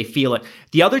bumpy, they feel it.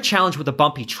 The other challenge with a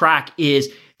bumpy track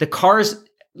is the cars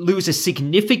lose a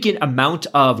significant amount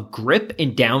of grip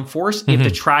and downforce if the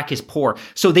track is poor.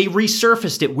 So they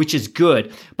resurfaced it, which is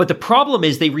good. But the problem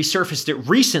is they resurfaced it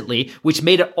recently, which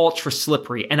made it ultra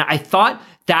slippery. And I thought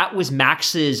that was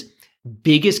Max's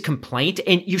biggest complaint.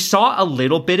 And you saw a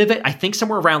little bit of it, I think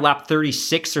somewhere around lap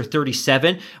 36 or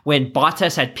 37, when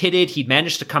Bottas had pitted, he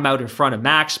managed to come out in front of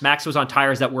Max. Max was on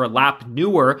tires that were a lap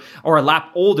newer or a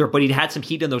lap older, but he'd had some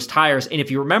heat in those tires. And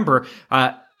if you remember,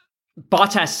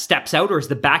 Bottas steps out, or as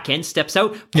the back end steps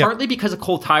out, partly because of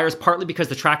cold tires, partly because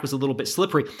the track was a little bit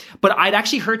slippery. But I'd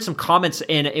actually heard some comments,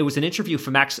 and it was an interview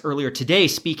from Max earlier today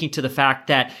speaking to the fact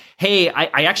that, hey,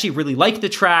 I actually really liked the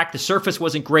track. The surface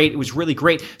wasn't great. It was really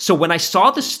great. So when I saw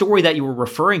the story that you were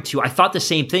referring to, I thought the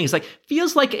same thing. It's like,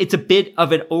 feels like it's a bit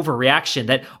of an overreaction,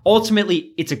 that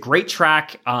ultimately it's a great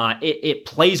track. It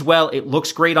plays well. It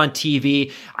looks great on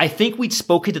TV. I think we'd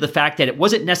spoken to the fact that it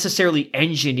wasn't necessarily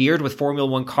engineered with Formula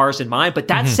One cars in mind. But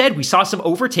that said, we saw some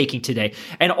overtaking today.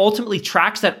 And ultimately,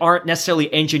 tracks that aren't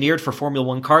necessarily engineered for Formula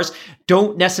One cars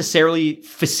don't necessarily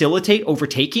facilitate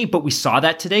overtaking, but we saw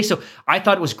that today. So I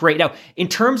thought it was great. Now, in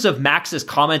terms of Max's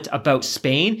comment about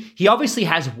Spain, he obviously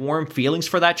has warm feelings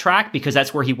for that track because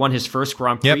that's where he won his first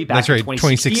Grand Prix back in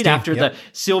 2016 after the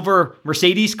silver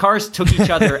Mercedes cars took each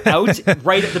other out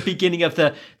right at the beginning of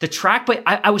the track. But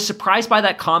I was surprised by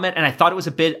that comment, and I thought it was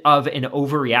a bit of an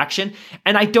overreaction.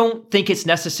 And I don't think it's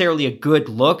necessarily a good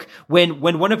look when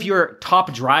one of your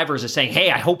top drivers is saying,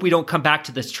 hey, I hope we don't come back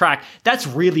to this track. That's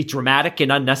really dramatic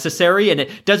and unnecessary, and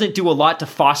it doesn't do a lot to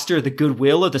foster the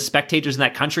goodwill of the spectators in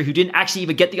that country who didn't actually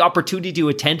even get the opportunity to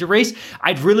attend a race.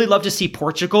 I'd really love to see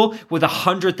Portugal with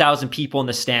 100,000 people in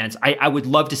the stands. I would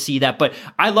love to see that, but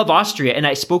I love Austria, and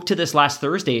I spoke to this last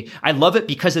Thursday. I love it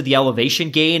because of the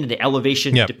elevation gain and the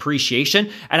elevation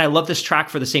depreciation, and I love this track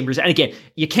for the same reason. And again,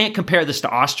 you can't compare this to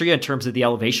Austria in terms of the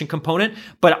elevation component,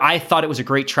 but I thought it was a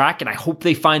great track, and I hope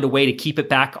they find a way to keep it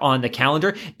back on the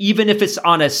calendar, even if it's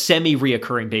on a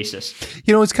semi-reoccurring basis.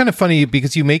 You know, it's kind of funny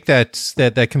because you make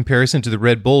that comparison to the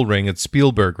Red Bull Ring at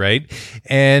Spielberg, right?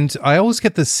 And I always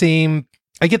get the same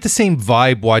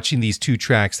vibe watching these two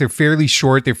tracks. They're fairly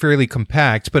short, they're fairly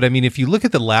compact, but I mean, if you look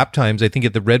at the lap times, I think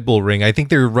at the Red Bull Ring, I think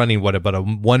they're running about a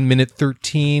 1 minute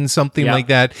 13, something like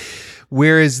that.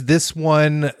 Whereas this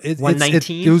one, it was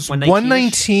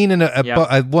 119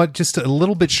 and just a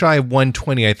little bit shy of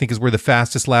 120, I think, is where the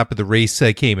fastest lap of the race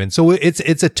came in. So it's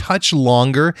a touch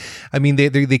longer. I mean,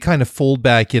 they kind of fold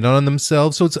back in on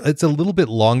themselves, so it's a little bit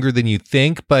longer than you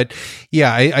think. But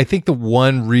yeah, I think the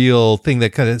one real thing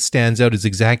that kind of stands out is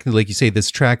exactly like you say. This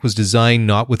track was designed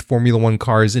not with Formula One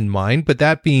cars in mind. But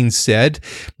that being said,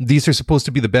 these are supposed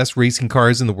to be the best racing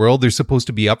cars in the world. They're supposed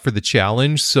to be up for the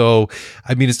challenge. So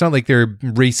I mean, it's not like they're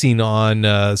racing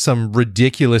on some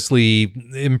ridiculously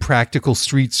impractical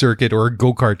street circuit or a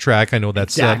go-kart track. I know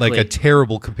that's like a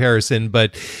terrible comparison,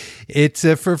 but it's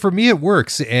for me it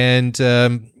works. And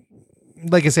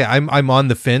like I say, I'm on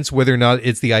the fence whether or not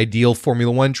it's the ideal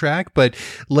Formula One track. But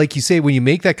like you say, when you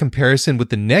make that comparison with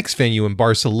the next venue in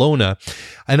Barcelona,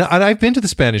 and I've been to the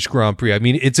Spanish Grand Prix. I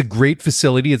mean, it's a great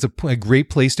facility. It's a great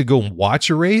place to go and watch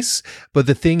a race. But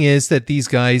the thing is that these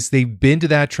guys, they've been to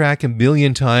that track a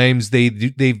million times.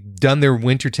 They've done their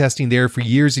winter testing there for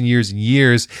years and years and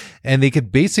years, and they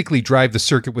could basically drive the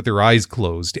circuit with their eyes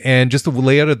closed. And just the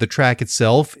layout of the track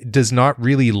itself does not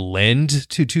really lend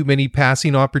to too many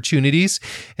passing opportunities.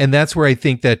 race. And that's where I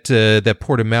think that that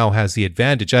Portimao has the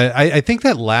advantage. I think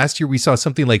that last year we saw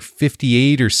something like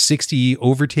 58 or 60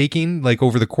 overtaking, like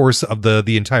over the course of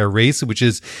the entire race, which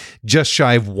is just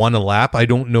shy of 1 a lap. I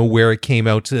don't know where it came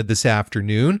out this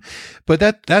afternoon, but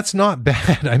that's not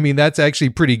bad. I mean, that's actually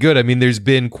pretty good. I mean, there's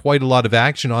been quite a lot of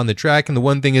action on the track. And the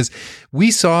one thing is,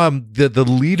 we saw the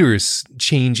leaders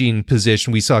changing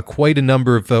position. We saw quite a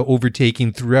number of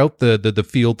overtaking throughout the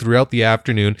field throughout the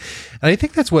afternoon. And I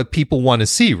think that's what people want to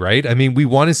see, right? I mean, we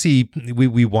want to see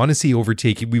we want to see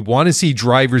overtaking. We want to see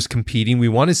drivers competing. We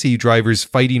want to see drivers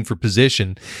fighting for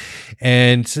position.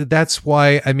 And that's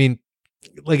why, I mean,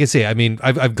 like I say, I mean,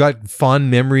 I've got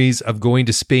fond memories of going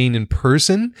to Spain in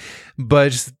person,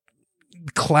 but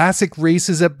classic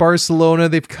races at Barcelona,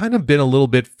 they've kind of been a little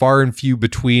bit far and few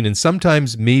between, and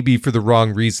sometimes maybe for the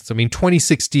wrong reasons. I mean,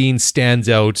 2016 stands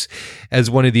out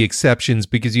as one of the exceptions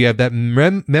because you have that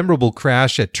memorable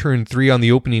crash at turn 3 on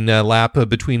the opening lap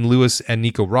between Lewis and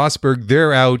Nico Rosberg.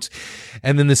 They're out,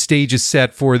 and then the stage is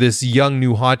set for this young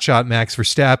new hotshot Max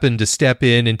Verstappen to step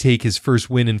in and take his first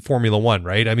win in Formula One,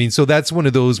 right? I mean, so that's one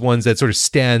of those ones that sort of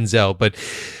stands out, but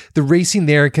the racing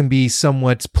there can be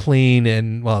somewhat plain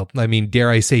and, well, I mean, dare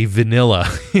I say vanilla,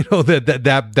 you know,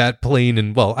 that plain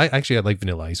and, well, I like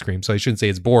vanilla ice cream, so I shouldn't say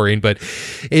it's boring, but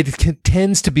it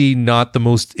tends to be not the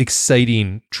most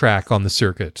exciting track on the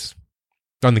circuit,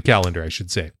 on the calendar, I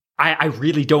should say. I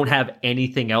really don't have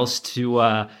anything else to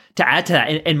add to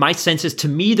that. And my sense is, to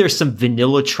me, there's some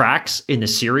vanilla tracks in the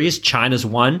series. China's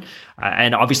one.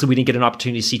 And obviously we didn't get an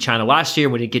opportunity to see China last year.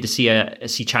 We didn't get to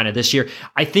see China this year.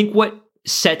 I think what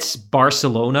sets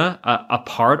Barcelona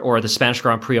apart, or the Spanish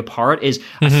Grand Prix apart, is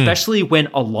especially when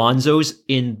Alonso's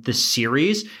in the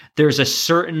series, there's a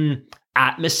certain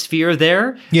atmosphere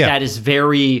there that is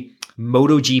very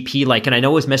MotoGP like. And I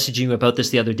know I was messaging you about this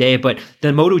the other day, but the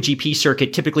MotoGP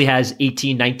circuit typically has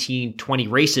 18, 19, 20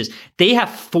 races. They have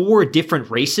 4 different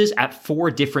races at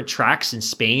 4 different tracks in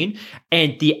Spain.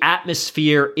 And the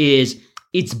atmosphere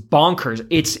it's bonkers.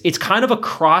 It's kind of a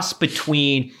cross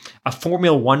between a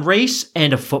Formula One race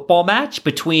and a football match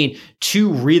between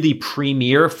 2 really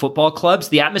premier football clubs.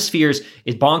 The atmosphere is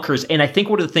bonkers. And I think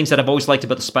one of the things that I've always liked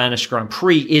about the Spanish Grand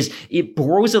Prix is it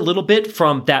borrows a little bit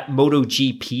from that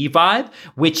MotoGP vibe,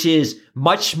 which is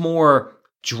much more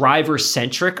driver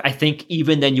centric, I think,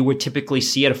 even than you would typically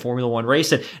see at a Formula One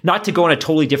race. And not to go on a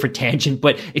totally different tangent,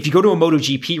 but if you go to a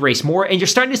MotoGP race more, and you're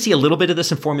starting to see a little bit of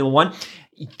this in Formula One,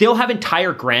 they'll have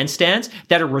entire grandstands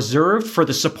that are reserved for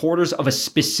the supporters of a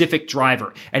specific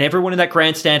driver. And everyone in that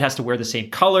grandstand has to wear the same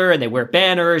color, and they wear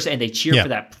banners, and they cheer for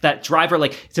that driver.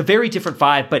 Like, it's a very different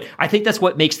vibe, but I think that's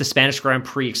what makes the Spanish Grand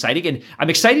Prix exciting. And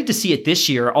I'm excited to see it this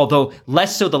year, although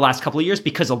less so the last couple of years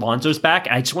because Alonso's back.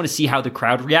 I just want to see how the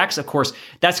crowd reacts. Of course,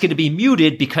 that's going to be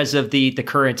muted because of the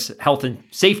current health and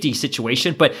safety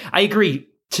situation. But I agree.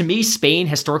 To me, Spain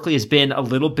historically has been a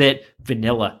little bit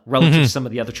vanilla relative to some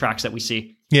of the other tracks that we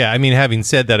see. Yeah, I mean, having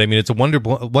said that, I mean, it's a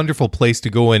wonderful place to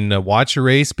go and watch a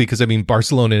race because, I mean,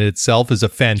 Barcelona in itself is a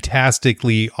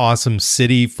fantastically awesome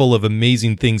city full of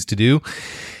amazing things to do.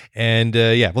 And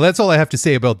well, that's all I have to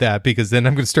say about that, because then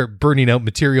I'm going to start burning out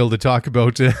material to talk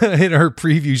about in our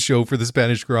preview show for the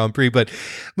Spanish Grand Prix. But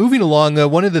moving along,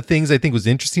 one of the things I think was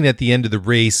interesting at the end of the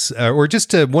race, or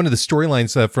just one of the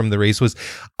storylines from the race, was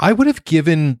I would have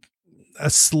given a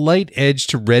slight edge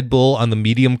to Red Bull on the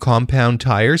medium compound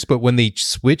tires, but when they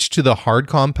switched to the hard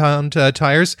compound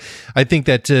tires, I think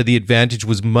that the advantage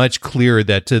was much clearer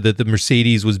that the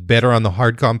Mercedes was better on the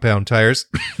hard compound tires.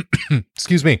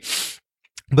 Excuse me.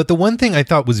 But the one thing I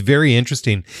thought was very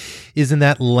interesting is in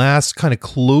that last kind of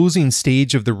closing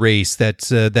stage of the race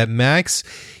that Max,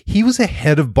 he was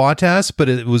ahead of Bottas, but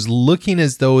it was looking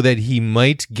as though that he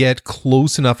might get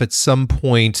close enough at some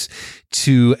point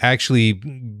to actually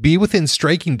be within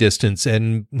striking distance,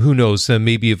 and who knows,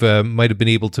 maybe might have been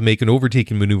able to make an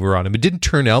overtaking maneuver on him. It didn't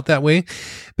turn out that way,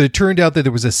 but it turned out that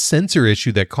there was a sensor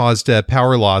issue that caused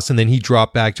power loss, and then he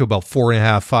dropped back to about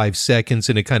 4.5-5 seconds,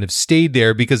 and it kind of stayed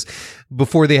there because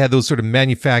before they had those sort of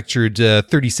manufactured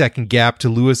 30-second gap to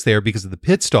Lewis there because of the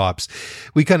pit stops,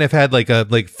 we kind of had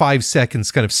like 5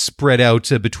 seconds kind of spread out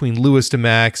between Lewis to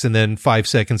Max, and then 5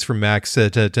 seconds from Max to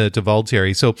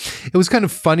Valtteri. So it was kind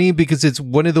of funny because it's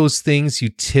one of those things you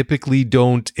typically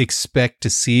don't expect to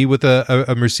see with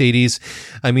a Mercedes.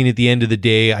 I mean, at the end of the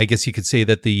day, I guess you could say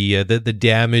that the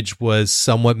damage was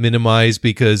somewhat minimized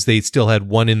because they still had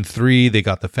 1 in 3. They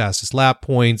got the fastest lap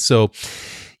points. So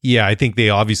yeah, I think they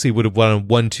obviously would have won a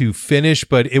 1-2 finish,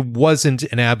 but it wasn't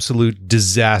an absolute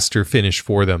disaster finish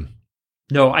for them.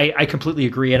 No, I completely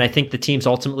agree. And I think the team's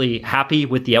ultimately happy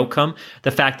with the outcome.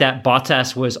 The fact that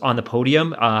Bottas was on the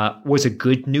podium was a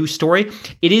good news story.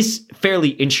 It is fairly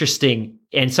interesting.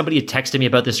 And somebody had texted me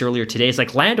about this earlier today. It's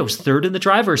like Lando's third in the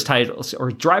driver's titles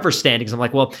or driver's standings. I'm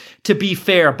like, well, to be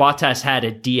fair, Bottas had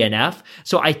a DNF.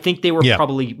 So I think they were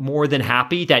probably more than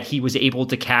happy that he was able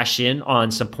to cash in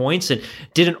on some points and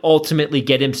didn't ultimately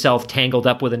get himself tangled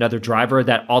up with another driver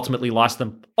that ultimately lost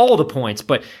them all the points.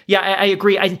 But yeah, I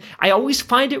agree. I always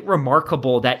find it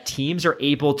remarkable that teams are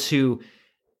able to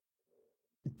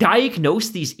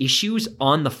diagnose these issues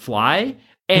on the fly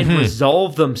and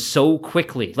resolve them so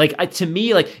quickly. Like, to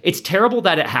me, like, it's terrible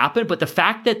that it happened, but the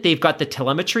fact that they've got the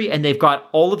telemetry and they've got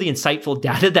all of the insightful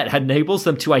data that enables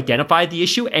them to identify the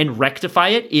issue and rectify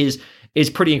it is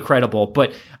pretty incredible.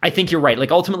 But I think you're right.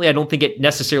 Like, ultimately, I don't think it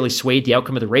necessarily swayed the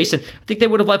outcome of the race. And I think they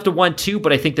would have left a 1-2,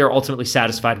 but I think they're ultimately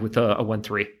satisfied with a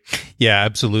 1-3. Yeah,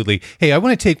 absolutely. Hey, I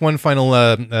want to take one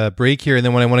final break here. And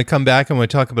then when I want to come back, I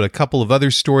want to talk about a couple of other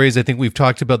stories. I think we've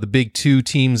talked about the big two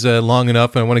teams long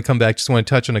enough. And I want to come back. Just want to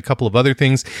touch on a couple of other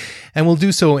things. And we'll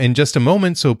do so in just a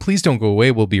moment. So please don't go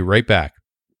away. We'll be right back.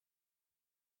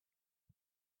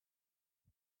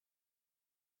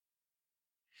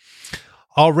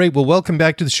 All right, well, welcome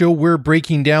back to the show. We're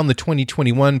breaking down the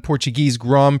 2021 Portuguese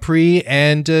Grand Prix,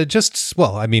 and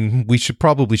we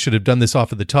should have done this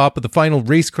off at the top, but the final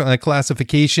race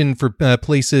classification for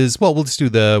places, well, we'll just do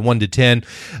the 1 to 10.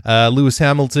 Lewis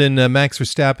Hamilton, Max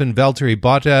Verstappen, Valtteri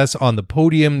Bottas on the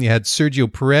podium. You had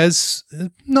Sergio Perez,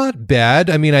 not bad.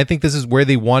 I mean, I think this is where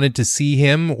they wanted to see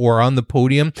him, or on the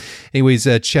podium. Anyways,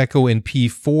 Checo in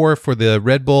P4 for the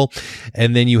Red Bull,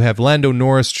 and then you have Lando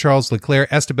Norris, Charles Leclerc,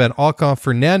 Esteban Ocon,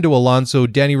 Fernando Alonso,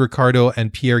 Danny Ricciardo,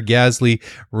 and Pierre Gasly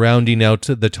rounding out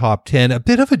the top 10. A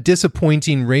bit of a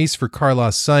disappointing race for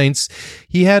Carlos Sainz.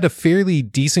 He had a fairly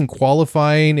decent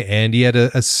qualifying, and he had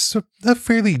a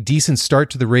fairly decent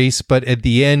start to the race, but at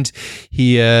the end,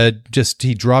 he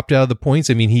dropped out of the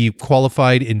points. I mean, he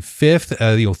qualified in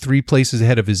 5th, 3 places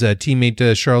ahead of his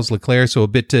teammate Charles Leclerc, so a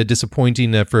bit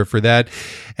disappointing for that.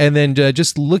 And then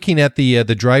just looking at the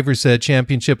Drivers'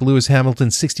 Championship, Lewis Hamilton,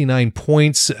 69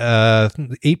 points,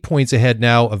 8 points ahead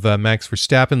now of Max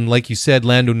Verstappen. Like you said,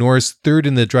 Lando Norris, 3rd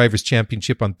in the Drivers'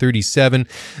 Championship on 37.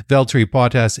 Valtteri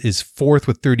Bottas is 4th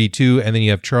with 32, and then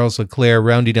you have Charles Leclerc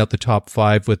rounding out the top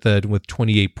 5 with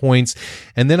 28 points.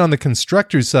 And then on the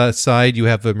constructors' side, you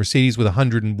have Mercedes with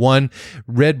 101,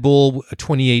 Red Bull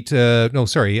 28. I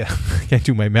can't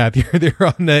do my math here. They're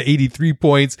on 83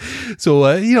 points. So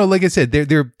like I said,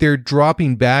 they're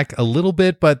dropping back a little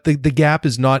bit, but the gap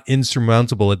is not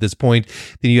insurmountable at this point.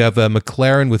 Then you have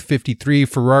McLaren with 53,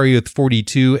 Ferrari with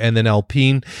 42, and then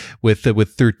Alpine with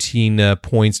 13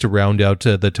 points to round out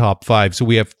the top 5. So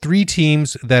we have 3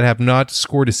 teams that have not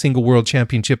scored a single World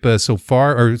Championship so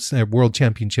far, or World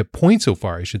Championship point so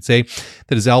far, I should say.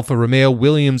 That is Alfa Romeo,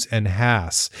 Williams, and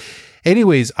Haas.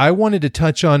 Anyways, I wanted to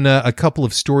touch on a couple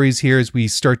of stories here as we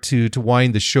start to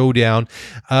wind the show down.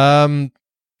 Aston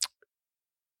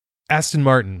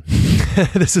Martin.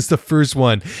 This is the first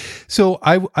one. So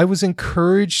I was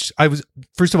encouraged.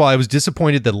 First of all, I was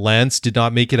disappointed that Lance did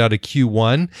not make it out of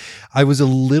Q1. I was a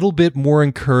little bit more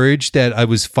encouraged that I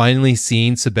was finally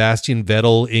seeing Sebastian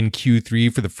Vettel in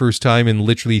Q3 for the first time in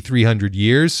literally 300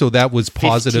 years. So that was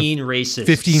positive. 15 races.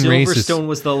 Silverstone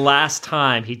was the last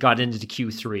time he got into the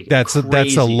Q3. That's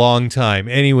a long time.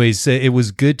 Anyways, it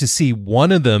was good to see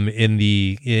one of them in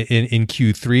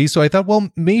Q3. So I thought, well,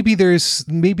 maybe there's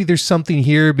something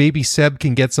here. Maybe Seb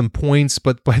can get some points,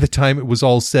 but by the time it was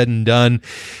all said and done,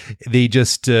 they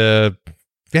just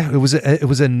it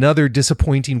was another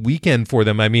disappointing weekend for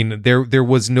them. I mean, there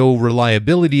was no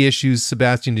reliability issues.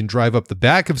 Sebastian didn't drive up the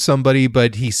back of somebody,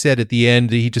 but he said at the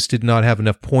end he just did not have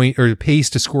enough pace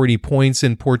to score any points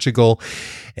in Portugal.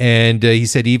 And he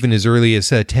said even as early as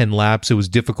 10 laps, it was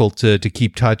difficult to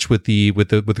keep touch with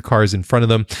the cars in front of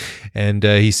them. And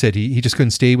he said he just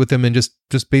couldn't stay with them and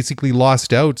just basically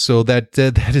lost out. So that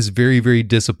is very, very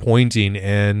disappointing.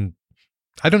 And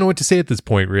I don't know what to say at this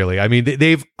point, really. I mean,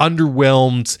 they've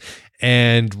underwhelmed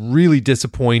and really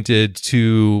disappointed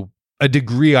to a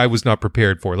degree I was not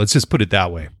prepared for. Let's just put it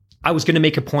that way. I was going to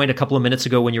make a point a couple of minutes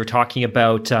ago when you were talking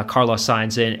about Carlos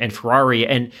Sainz and Ferrari.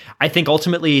 And I think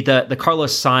ultimately the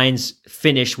Carlos Sainz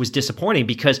finish was disappointing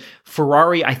because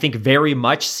Ferrari, I think, very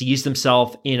much sees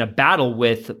themselves in a battle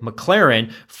with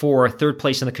McLaren for 3rd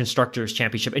place in the Constructors'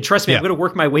 Championship. And trust me, I'm going to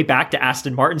work my way back to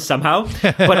Aston Martin somehow.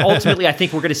 But ultimately, I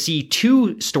think we're going to see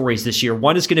 2 stories this year.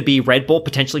 One is going to be Red Bull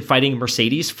potentially fighting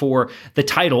Mercedes for the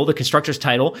title, the Constructors'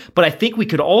 title. But I think we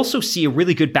could also see a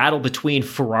really good battle between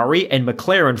Ferrari and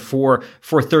McLaren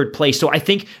for third place. So I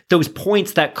think those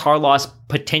points that Carlos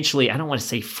potentially, I don't want to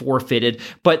say forfeited,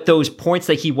 but those points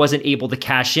that he wasn't able to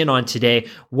cash in on today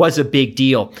was a big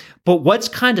deal. But what's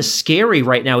kind of scary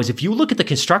right now is if you look at the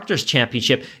Constructors'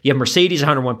 Championship, you have Mercedes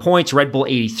 101 points, Red Bull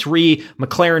 83,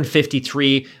 McLaren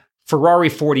 53, Ferrari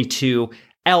 42,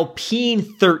 Alpine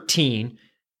 13,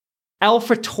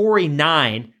 AlphaTauri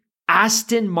 9,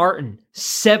 Aston Martin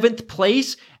 7th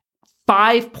place,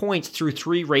 5 points through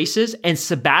 3 races, and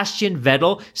Sebastian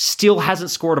Vettel still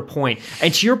hasn't scored a point.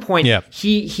 And to your point,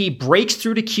 he breaks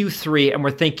through to Q3, and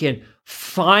we're thinking,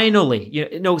 finally,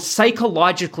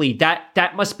 psychologically,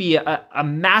 that must be a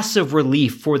massive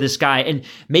relief for this guy. And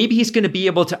maybe he's going to be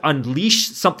able to unleash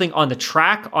something on the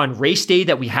track on race day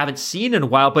that we haven't seen in a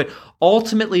while, but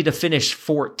ultimately to finish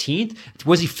 14th.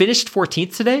 Was he finished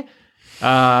 14th today?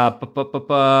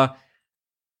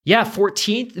 Yeah,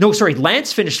 14th. No, sorry,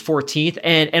 Lance finished 14th,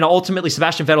 and ultimately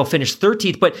Sebastian Vettel finished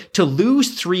 13th. But to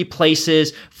lose 3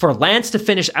 places, for Lance to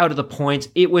finish out of the points,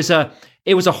 it was a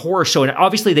horror show. And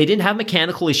obviously they didn't have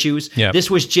mechanical issues. Yep.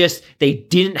 This was just, they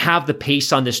didn't have the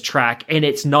pace on this track, and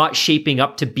it's not shaping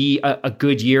up to be a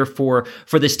good year for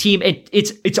this team. And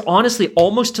it's honestly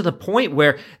almost to the point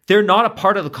where they're not a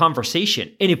part of the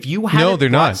conversation. And if you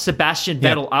hadn't brought Sebastian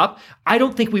Vettel up, I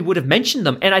don't think we would have mentioned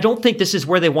them. And I don't think this is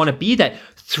where they want to be, that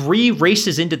 3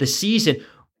 races into the season,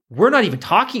 we're not even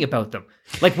talking about them.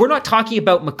 Like, we're not talking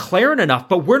about McLaren enough,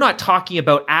 but we're not talking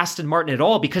about Aston Martin at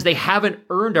all because they haven't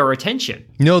earned our attention.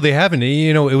 No, they haven't.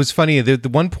 It was funny. The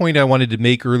one point I wanted to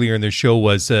make earlier in the show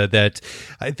was that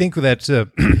I think that,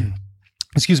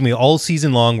 all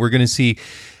season long, we're going to see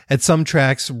at some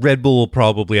tracks, Red Bull will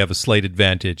probably have a slight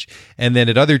advantage. And then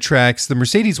at other tracks, the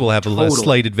Mercedes will have a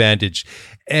slight advantage.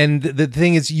 And the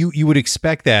thing is, you would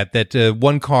expect that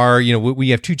one car, we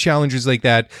have 2 challengers like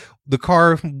that.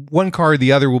 One car or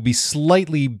the other will be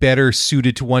slightly better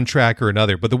suited to one track or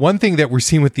another. But the one thing that we're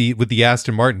seeing with the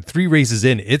Aston Martin, 3 races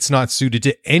in, it's not suited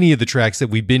to any of the tracks that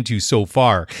we've been to so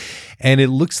far. And it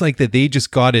looks like that they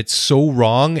just got it so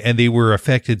wrong, and they were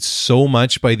affected so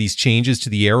much by these changes to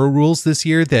the aero rules this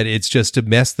year that it's just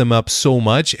messed them up so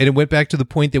much. And it went back to the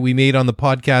point that we made on the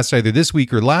podcast either this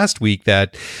week or last week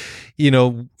that,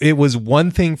 it was one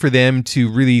thing for them to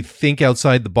really think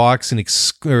outside the box and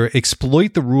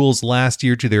exploit the rules last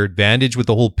year to their advantage with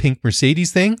the whole pink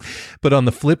Mercedes thing. But on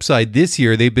the flip side, this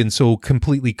year, they've been so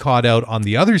completely caught out on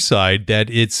the other side that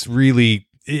it's really...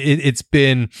 It's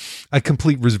been a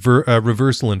complete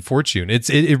reversal in fortune.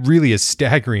 It really is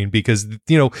staggering because,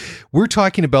 we're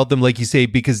talking about them, like you say,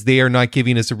 because they are not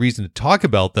giving us a reason to talk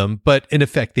about them. But in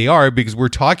effect, they are, because we're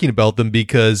talking about them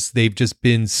because they've just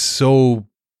been so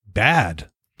bad.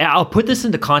 I'll put this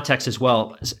into context as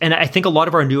well. And I think a lot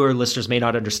of our newer listeners may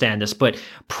not understand this, but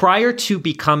prior to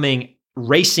becoming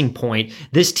Racing Point,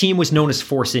 this team was known as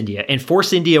Force India, and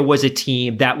Force India was a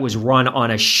team that was run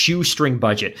on a shoestring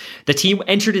budget. The team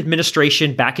entered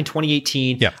administration back in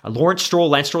 2018. Yeah. Lawrence Stroll,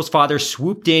 Lance Stroll's father,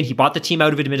 swooped in. He bought the team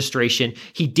out of administration.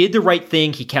 He did the right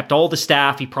thing. He kept all the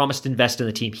staff. He promised to invest in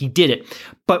the team. He did it.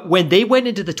 But when they went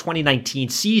into the 2019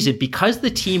 season, because the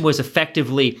team was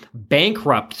effectively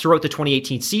bankrupt throughout the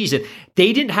 2018 season,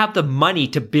 they didn't have the money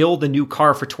to build a new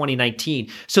car for 2019.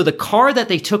 So the car that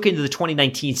they took into the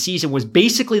 2019 season was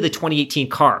basically the 2018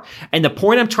 car. And the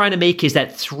point I'm trying to make is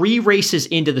that 3 races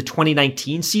into the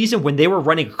 2019 season, when they were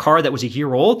running a car that was a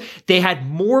year old, they had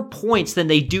more points than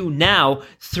they do now,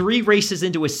 3 races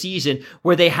into a season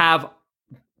where they have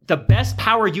the best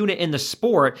power unit in the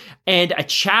sport and a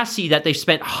chassis that they've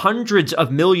spent hundreds of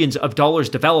millions of dollars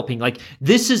developing. Like,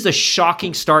 this is a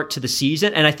shocking start to the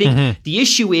season. And I think the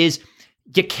issue is,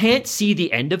 you can't see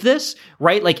the end of this,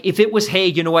 right? Like, if it was, hey,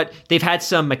 you know what? They've had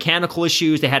some mechanical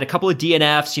issues. They had a couple of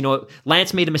DNFs.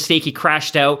 Lance made a mistake. He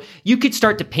crashed out. You could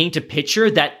start to paint a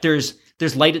picture that there's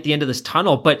light at the end of this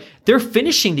tunnel, but they're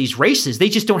finishing these races. They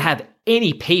just don't have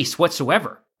any pace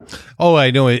whatsoever. Oh,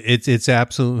 I know. It's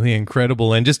absolutely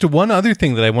incredible. And just one other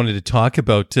thing that I wanted to talk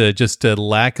about, just a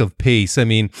lack of pace. I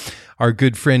mean, our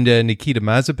good friend Nikita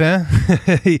Mazepin,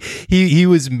 he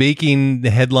was making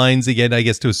the headlines again, I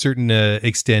guess, to a certain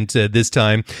extent this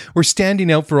time. We're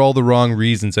standing out for all the wrong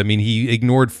reasons. I mean, he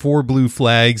ignored 4 blue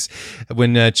flags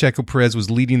when Checo Perez was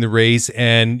leading the race,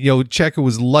 and Checo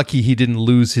was lucky he didn't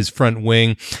lose his front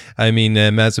wing. I mean,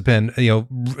 Mazepin,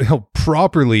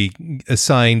 properly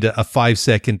assigned a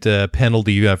 5-second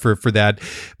penalty for that.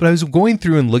 But I was going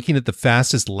through and looking at the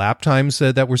fastest lap times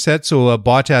that were set. So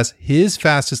Bottas, his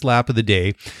fastest lap of the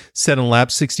day, set on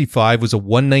lap 65, was a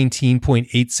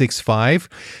 1:19.865.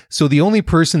 So the only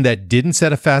person that didn't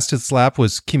set a fastest lap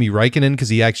was Kimi Räikkönen, because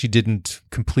he actually didn't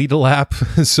complete a lap.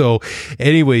 So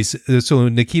anyways, so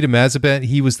Nikita Mazepin,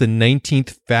 he was the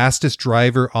 19th fastest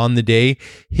driver on the day.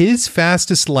 His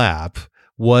fastest lap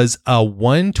was a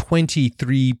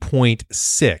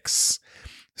 1:23.6.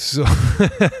 So,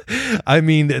 I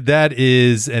mean, that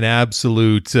is an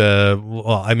absolute,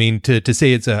 well, I mean, to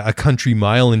say it's a country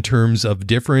mile in terms of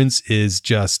difference is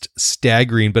just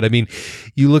staggering. But I mean,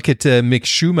 you look at Mick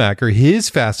Schumacher, his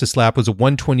fastest lap was a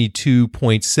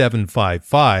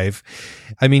 1:22.755.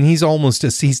 I mean, he's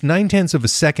 9/10 of a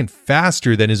second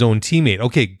faster than his own teammate.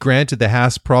 Okay, granted, the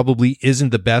Haas probably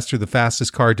isn't the best or the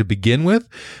fastest car to begin with,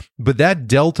 but that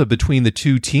delta between the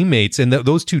two teammates, and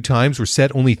those two times were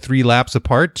set only 3 laps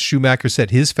apart. Schumacher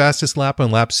set his fastest lap on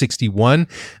lap 61.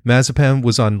 Mazepin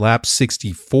was on lap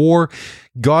 64.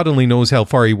 God only knows how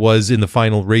far he was in the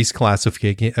final race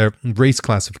classification.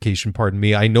 Pardon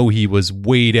me. I know he was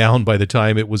way down by the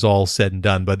time it was all said and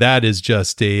done, but that is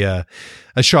just a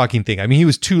shocking thing. I mean, he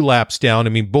was 2 laps down. I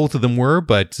mean, both of them were,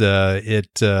 but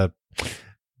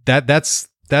that's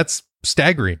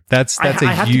staggering. That's I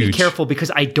have to be careful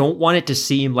because I don't want it to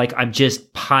seem like I'm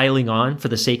just piling on for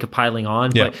the sake of piling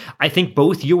on. Yeah. But I think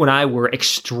both you and I were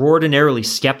extraordinarily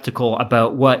skeptical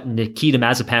about what Nikita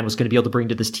Mazepin was going to be able to bring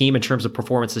to this team in terms of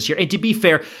performance this year. And to be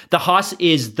fair, the Haas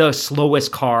is the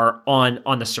slowest car on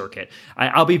the circuit.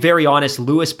 I'll be very honest.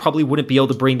 Lewis probably wouldn't be able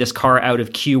to bring this car out of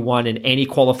Q1 in any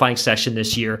qualifying session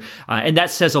this year. And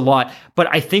that says a lot. But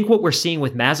I think what we're seeing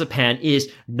with Mazepin is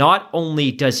not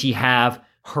only does he have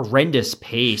horrendous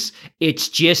pace, it's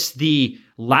just the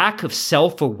lack of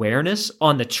self-awareness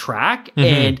on the track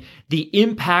and the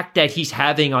impact that he's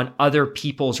having on other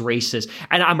people's races.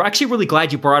 And I'm actually really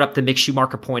glad you brought up the Mick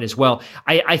Schumacher point as well.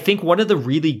 I think one of the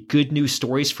really good news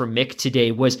stories for Mick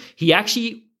today was he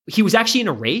was actually in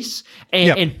a race.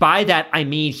 And by that, I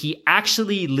mean, he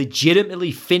actually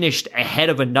legitimately finished ahead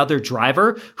of another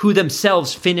driver who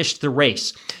themselves finished the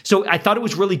race. So I thought it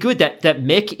was really good that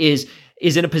Mick is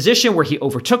in a position where he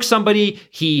overtook somebody.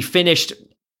 He finished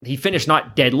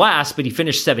not dead last, but he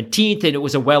finished 17th, and it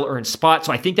was a well-earned spot.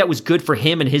 So I think that was good for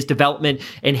him and his development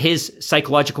and his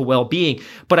psychological well-being.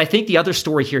 But I think the other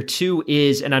story here too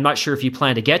is, and I'm not sure if you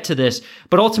plan to get to this,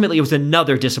 but ultimately it was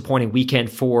another disappointing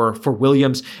weekend for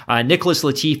Williams. Nicholas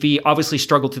Latifi obviously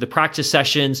struggled through the practice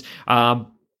sessions.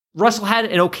 Russell had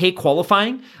an okay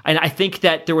qualifying, and I think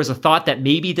that there was a thought that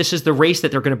maybe this is the race that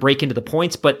they're going to break into the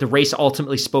points, but the race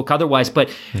ultimately spoke otherwise. But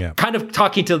kind of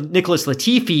talking to Nicholas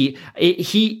Latifi,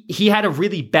 he had a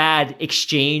really bad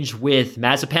exchange with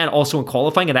Mazepin also in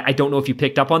qualifying, and I don't know if you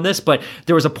picked up on this, but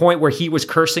there was a point where he was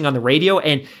cursing on the radio,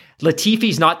 and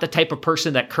Latifi's not the type of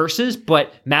person that curses,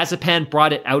 but Mazepin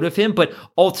brought it out of him. But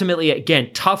ultimately,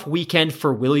 again, tough weekend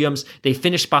for Williams. They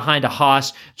finished behind a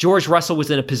Haas. George Russell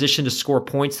was in a position to score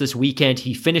points this weekend.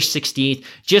 He finished 16th.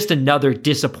 Just another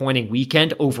disappointing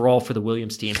weekend overall for the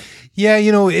Williams team. Yeah,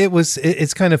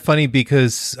 it's kind of funny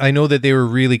because I know that they were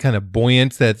really kind of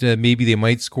buoyant that maybe they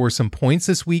might score some points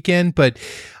this weekend, but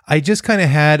I just kind of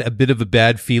had a bit of a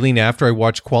bad feeling after I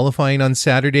watched qualifying on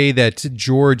Saturday that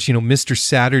George, Mr.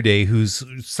 Saturday, who's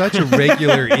such a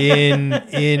regular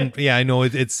yeah, I know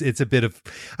it's a bit of,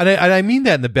 and I mean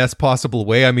that in the best possible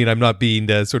way. I mean, I'm not being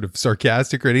sort of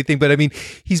sarcastic or anything, but I mean,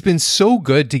 he's been so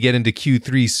good to get into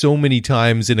Q3 so many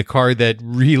times in a car that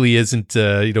really isn't,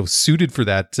 suited for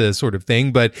that sort of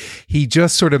thing, but he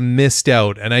just sort of missed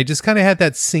out. And I just kind of had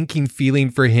that sinking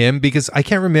feeling for him because I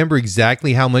can't remember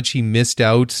exactly how much he missed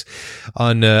out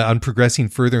on progressing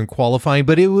further in qualifying,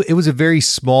 but it was a very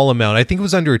small amount. I think it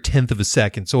was under 1/10 of a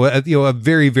second, so a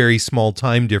very, very small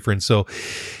time difference. So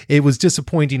it was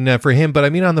disappointing for him. But I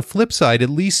mean, on the flip side, at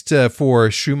least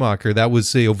for Schumacher, that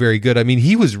was very good. I mean,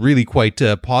 he was really quite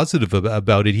positive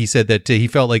about it. He said that he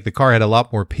felt like the car had a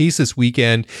lot more pace this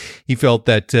weekend. He felt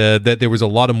that there was a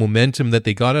lot of momentum that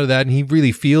they got out of that, and he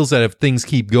really feels that if things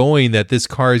keep going, that this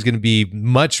car is going to be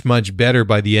much, much better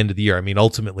by the end of the year. I mean,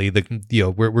 ultimately,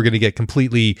 we're going to get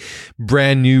completely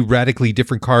brand new, radically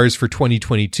different cars for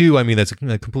 2022. I mean, that's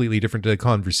a completely different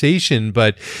conversation,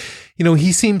 but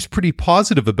he seems pretty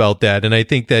positive about that. And I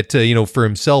think that, for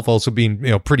himself also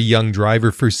being, pretty young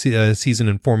driver for season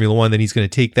in Formula One, then he's going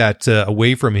to take that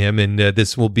away from him. And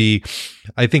this will be,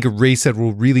 I think, a race that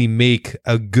will really make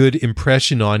a good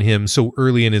impression on him so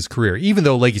early in his career, even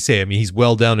though, like you say, I mean, he's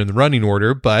well down in the running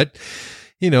order, but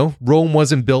Rome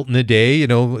wasn't built in a day.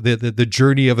 The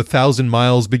journey of 1,000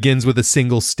 miles begins with a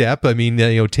single step. I mean,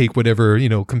 take whatever,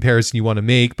 comparison you want to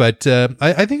make. But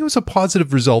I think it was a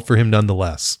positive result for him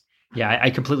nonetheless. Yeah, I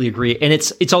completely agree. And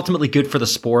it's ultimately good for the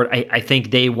sport. I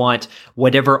think they want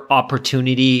whatever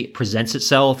opportunity presents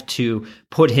itself to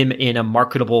put him in a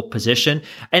marketable position.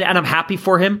 And I'm happy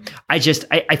for him. I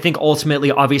think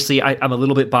ultimately, obviously, I'm a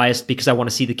little bit biased because I want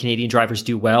to see the Canadian drivers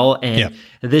do well. And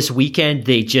this weekend,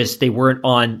 they weren't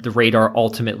on the radar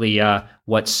ultimately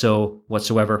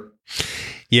whatsoever.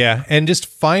 Yeah, and just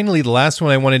finally, the last one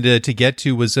I wanted to get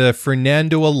to was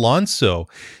Fernando Alonso.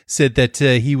 Said that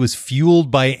he was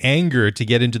fueled by anger to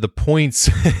get into the points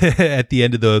at the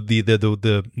end of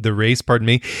the race, pardon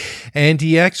me, and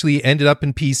he actually ended up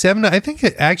in P7. I think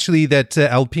actually that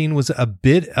Alpine was a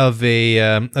bit of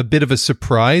a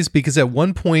surprise, because at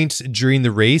one point during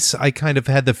the race, I kind of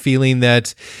had the feeling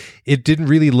that it didn't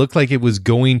really look like it was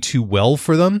going too well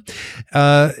for them.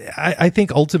 I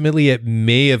think ultimately it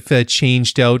may have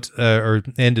changed out or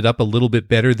ended up a little bit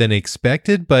better than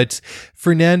expected, but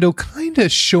Fernando kind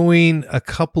of showing a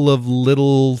couple of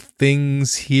little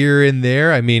things here and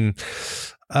there. I mean,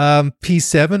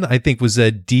 P7 I think was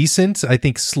decent. I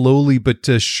think slowly but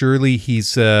surely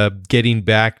he's getting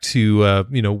back to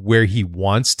where he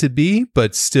wants to be,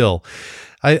 but still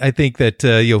I think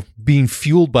that being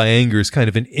fueled by anger is kind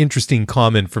of an interesting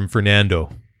comment from Fernando.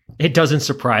 It doesn't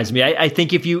surprise me. I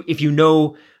think if you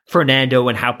know Fernando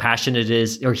and how passionate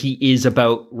he is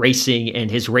about racing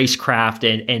and his racecraft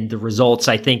and the results,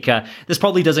 I think this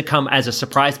probably doesn't come as a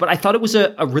surprise, but I thought it was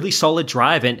a really solid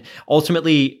drive. And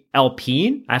ultimately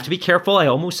Alpine, I have to be careful, I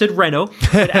almost said Renault,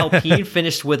 but Alpine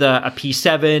finished with a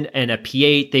P7 and a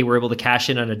P8. They were able to cash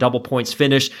in on a double points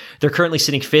finish. They're currently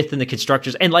sitting 5th in the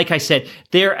constructors. And like I said,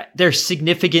 they're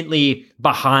significantly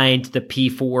behind the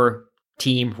P4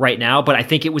 team right now, but I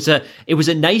think it was a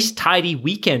nice tidy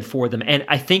weekend for them, and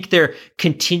I think they're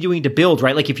continuing to build,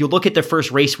 right? Like if you look at their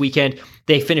first race weekend,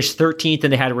 they finished 13th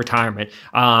and they had a retirement.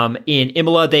 In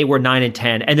Imola they were 9 and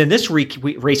 10, and then this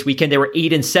race weekend they were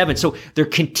 8 and 7. So they're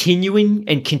continuing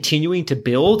to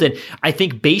build, and I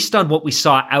think based on what we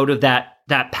saw out of that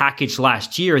package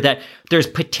last year, that there's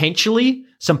potentially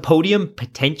some podium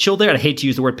potential there. I hate to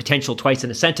use the word potential twice in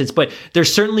a sentence, but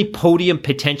there's certainly podium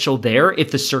potential there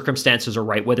if the circumstances are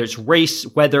right, whether it's race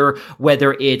weather,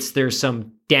 whether there's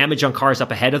some damage on cars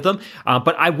up ahead of them.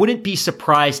 But I wouldn't be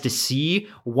surprised to see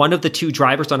one of the two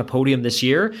drivers on a podium this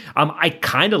year. I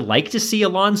kind of like to see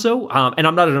Alonso, and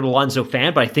I'm not an Alonso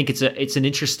fan, but I think it's an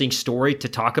interesting story to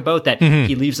talk about, that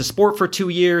he leaves the sport for 2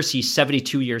 years. He's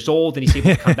 72 years old and he's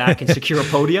able to come back and secure a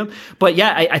podium. But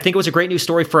yeah, I think it was a great news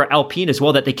story for Alpine as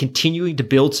well, that they continuing to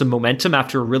build some momentum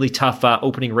after a really tough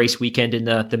opening race weekend in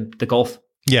the Gulf.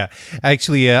 Yeah,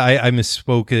 actually, I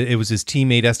misspoke. It was his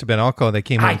teammate Esteban Ocon that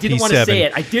came out. I didn't want to say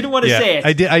it.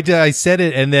 I said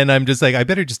it, and then I'm just like, I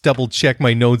better just double check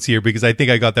my notes here because I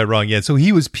think I got that wrong. Yeah, so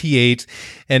he was P8,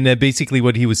 and basically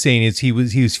what he was saying is he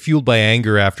was fueled by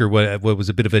anger after what was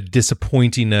a bit of a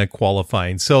disappointing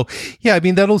qualifying. So yeah, I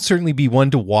mean that'll certainly be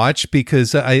one to watch,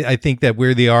 because I think that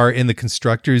where they are in the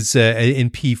constructors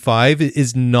in P5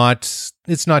 is not.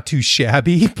 It's not too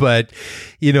shabby, but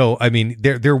I mean,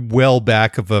 they're well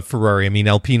back of a Ferrari. I mean,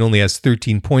 Alpine only has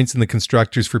 13 points in the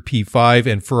constructors for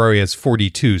P5, and Ferrari has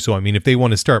 42. So I mean, if they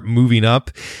want to start moving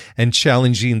up and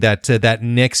challenging that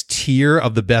next tier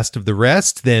of the best of the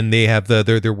rest, then they have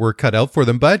their work cut out for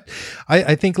them. But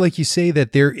I think, like you say,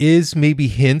 that there is maybe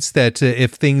hints that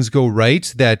if things go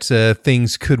right, that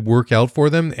things could work out for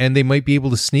them, and they might be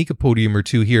able to sneak a podium or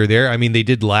two here or there. I mean, they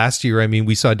did last year. I mean,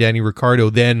 we saw Danny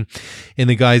Ricciardo then in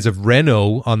the guise of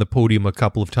Renault on the podium a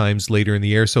couple of times later in the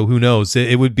year. So who knows?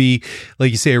 It would be,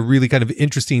 like you say, a really kind of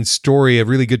interesting story, a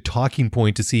really good talking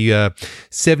point to see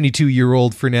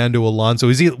 72-year-old Fernando Alonso.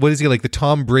 What is he, like the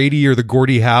Tom Brady or the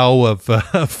Gordie Howe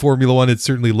of Formula One? It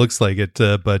certainly looks like it.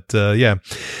 But yeah,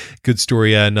 good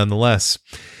story nonetheless.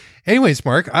 Anyways,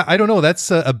 Mark, I don't know.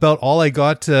 That's about all I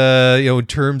got, in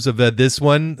terms of this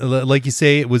one. Like you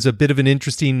say, it was a bit of an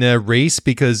interesting race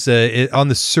because on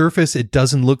the surface, it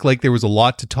doesn't look like there was a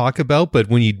lot to talk about. But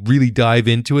when you really dive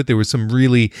into it, there was some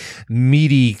really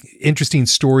meaty, interesting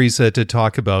stories to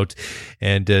talk about.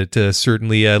 And it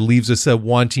certainly leaves us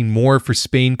wanting more for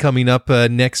Spain coming up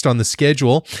next on the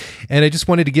schedule. And I just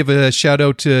wanted to give a shout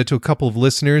out to a couple of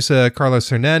listeners, Carlos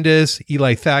Hernandez,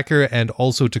 Eli Thacker, and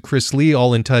also to Chris Lee,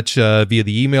 all in touch via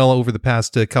the email over the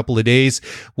past couple of days.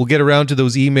 We'll get around to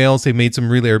those emails. They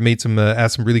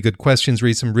asked some really good questions,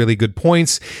 raised some really good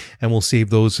points, and we'll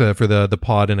save those for the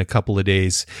pod in a couple of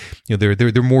days.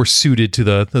 They're more suited to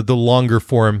the longer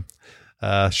form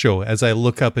show. As I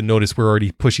look up and notice we're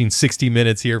already pushing 60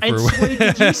 minutes here.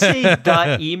 Did you say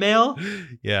the email?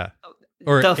 Yeah.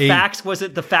 Or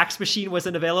the fax machine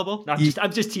wasn't available. No,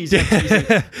 I'm just teasing.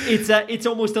 It's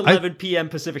almost 11 p.m.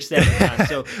 Pacific Standard Time.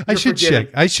 So I should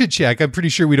check. I'm pretty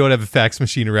sure we don't have a fax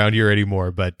machine around here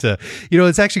anymore. But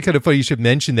it's actually kind of funny you should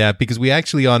mention that, because we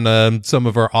actually on some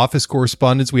of our office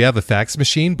correspondence we have a fax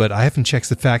machine, but I haven't checked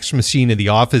the fax machine in the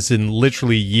office in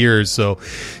literally years. So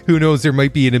who knows? There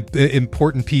might be an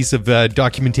important piece of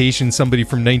documentation somebody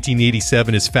from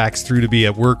 1987 has faxed through to me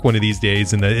at work one of these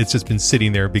days, and it's just been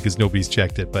sitting there because nobody's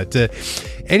checked it. But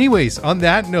anyways, on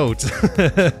that note,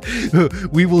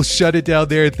 we will shut it down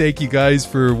there. Thank you guys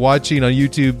for watching on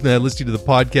YouTube, listening to the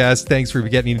podcast. Thanks for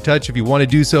getting in touch. If you want to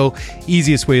do so,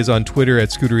 easiest way is on Twitter at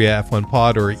Scuderia F1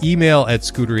 Pod or email at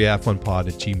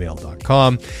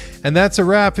scuderiaf1pod@gmail.com. And that's a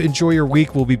wrap. Enjoy your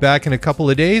week. We'll be back in a couple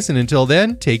of days. And until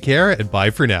then, take care and bye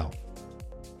for now.